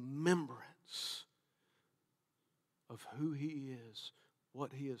in remembrance of who He is,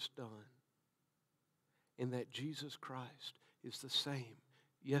 what He has done, and that Jesus Christ is the same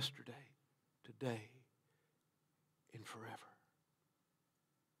yesterday, today, and forever.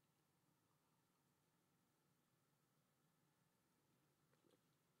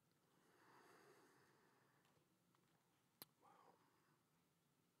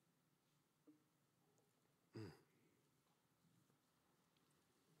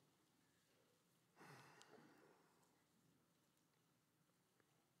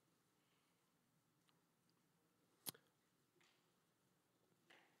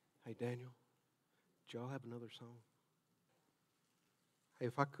 Hey, Daniel, did y'all have another song? Hey,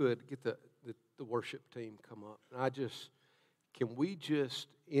 if I could get the worship team come up. And can we just,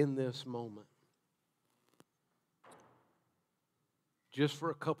 in this moment, just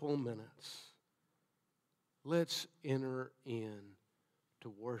for a couple of minutes, let's enter in to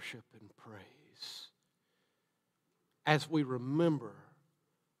worship and praise as we remember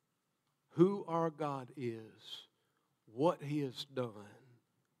who our God is, what He has done,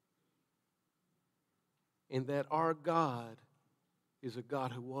 and that our God is a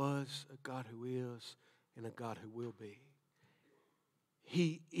God who was, a God who is, and a God who will be.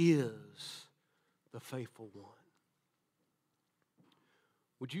 He is the faithful one.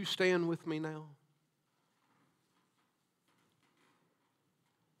 Would you stand with me now?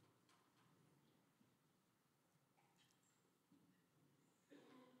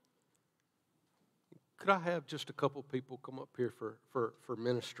 Could I have just a couple people come up here for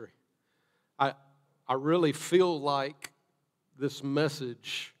ministry? I really feel like this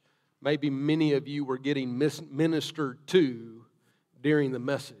message, maybe many of you were getting ministered to during the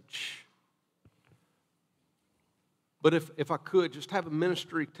message. But if I could, just have a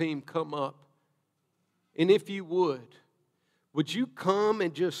ministry team come up. And if you would you come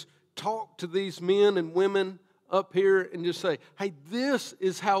and just talk to these men and women up here and just say, hey, this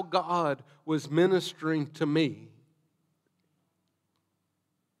is how God was ministering to me.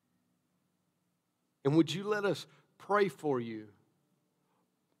 And would you let us pray for you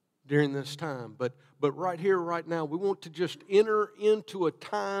during this time? But right here, right now, we want to just enter into a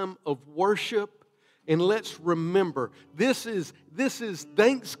time of worship. And let's remember, this is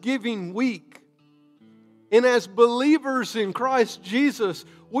Thanksgiving week. And as believers in Christ Jesus,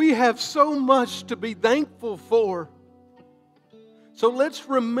 we have so much to be thankful for. So let's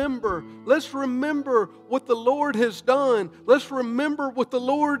remember what the Lord has done. Let's remember what the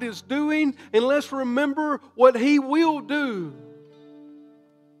Lord is doing, and let's remember what He will do.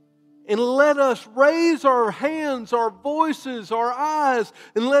 And let us raise our hands, our voices, our eyes,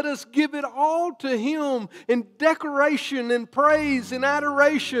 and let us give it all to Him in decoration and praise and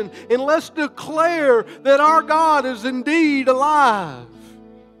adoration. And let's declare that our God is indeed alive.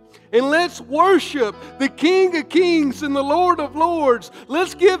 And let's worship the King of Kings and the Lord of Lords.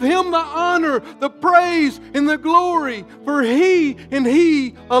 Let's give Him the honor, the praise, and the glory, for He and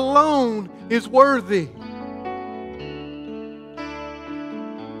He alone is worthy.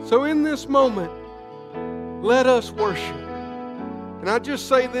 So in this moment, let us worship. And I just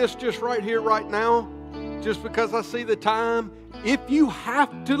say this just right here, right now, just because I see the time. If you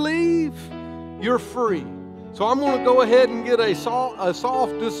have to leave, you're free. So I'm going to go ahead and get a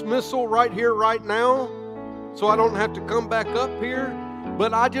soft dismissal right here, right now, so I don't have to come back up here.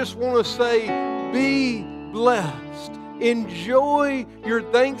 But I just want to say, be blessed. Enjoy your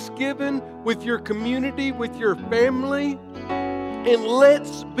Thanksgiving with your community, with your family. And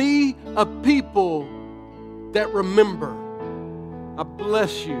let's be a people that remember. I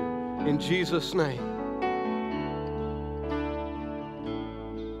bless you in Jesus' name.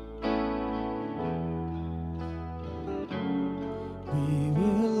 We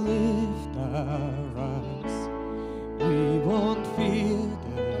will lift our eyes. We won't fear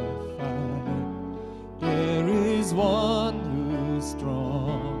the fight. There is one who's stronger.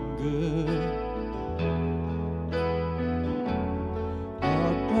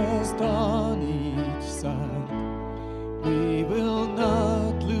 On each side, we will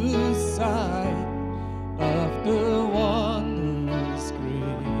not lose sight of the one who's greater.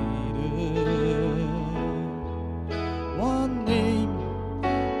 One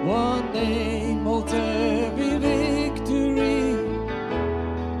name holds every victory.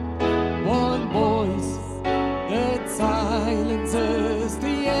 One voice that silences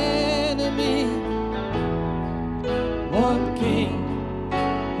the enemy. One King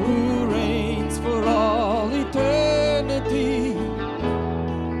who reigns for all eternity.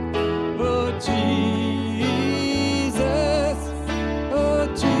 Oh Jesus,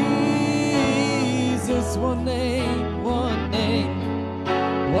 one name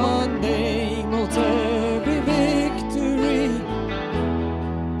holds every victory.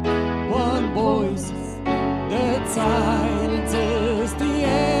 One voice that silences the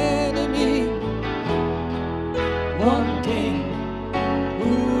enemy. One King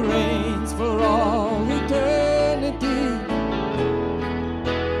who reigns for all eternity.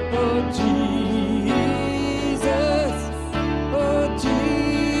 Oh Jesus,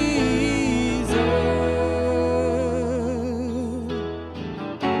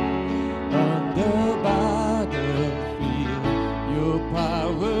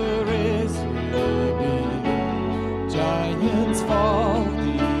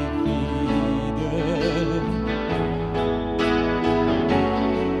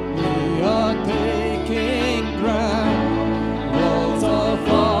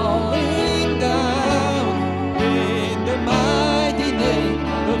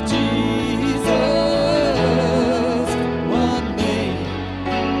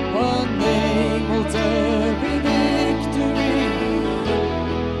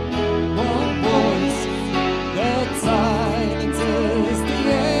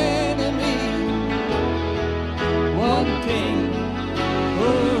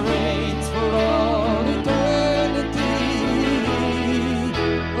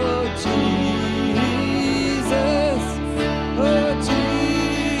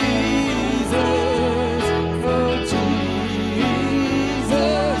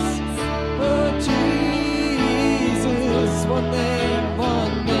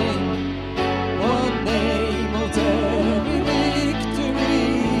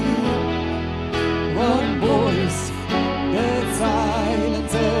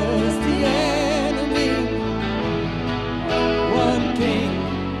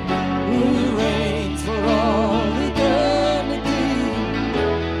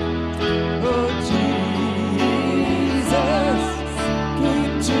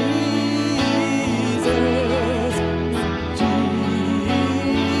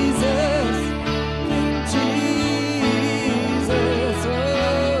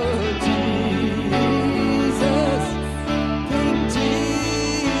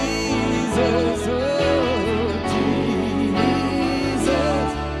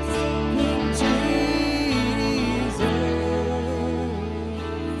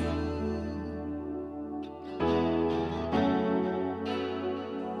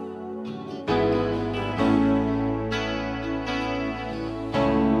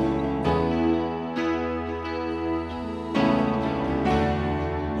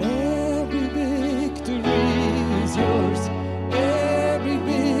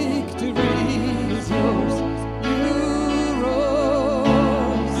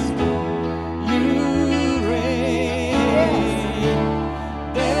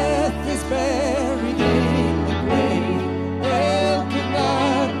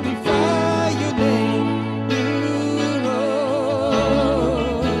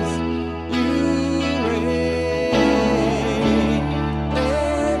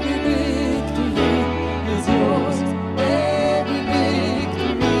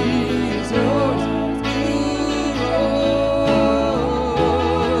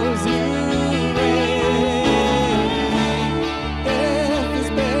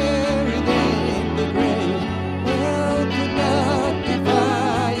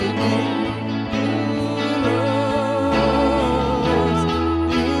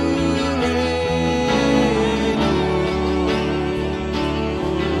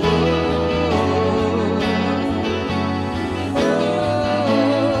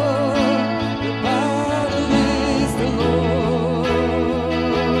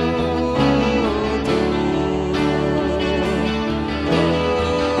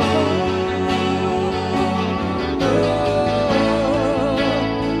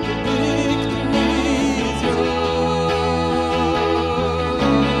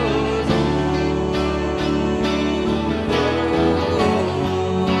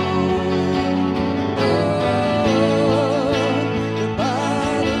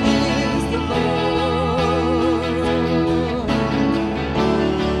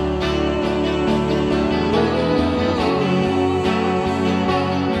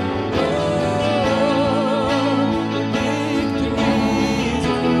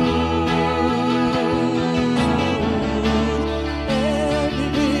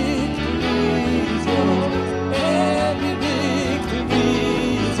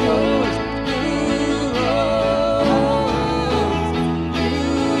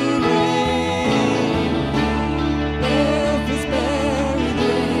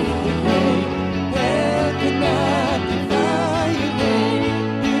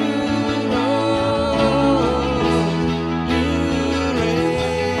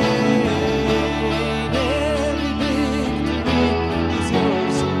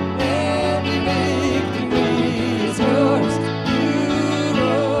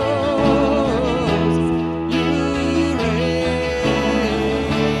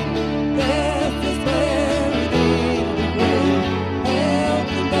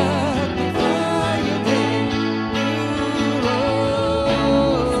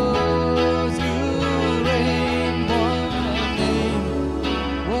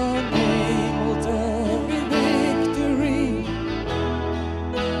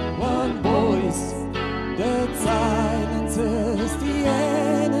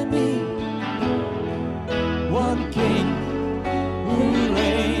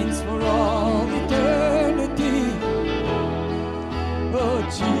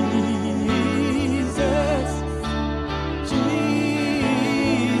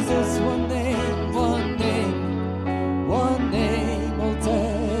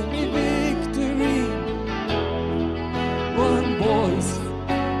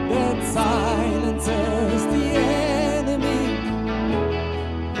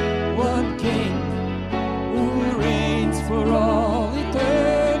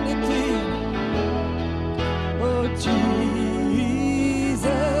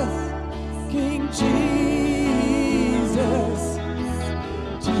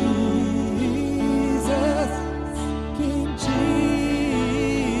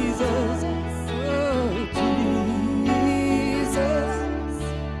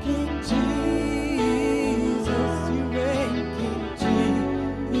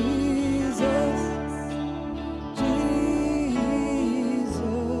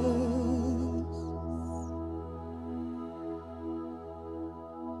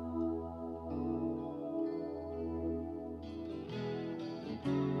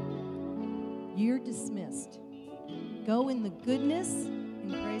 You're dismissed. Go in the goodness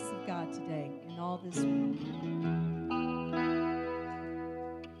and grace of God today in all this week.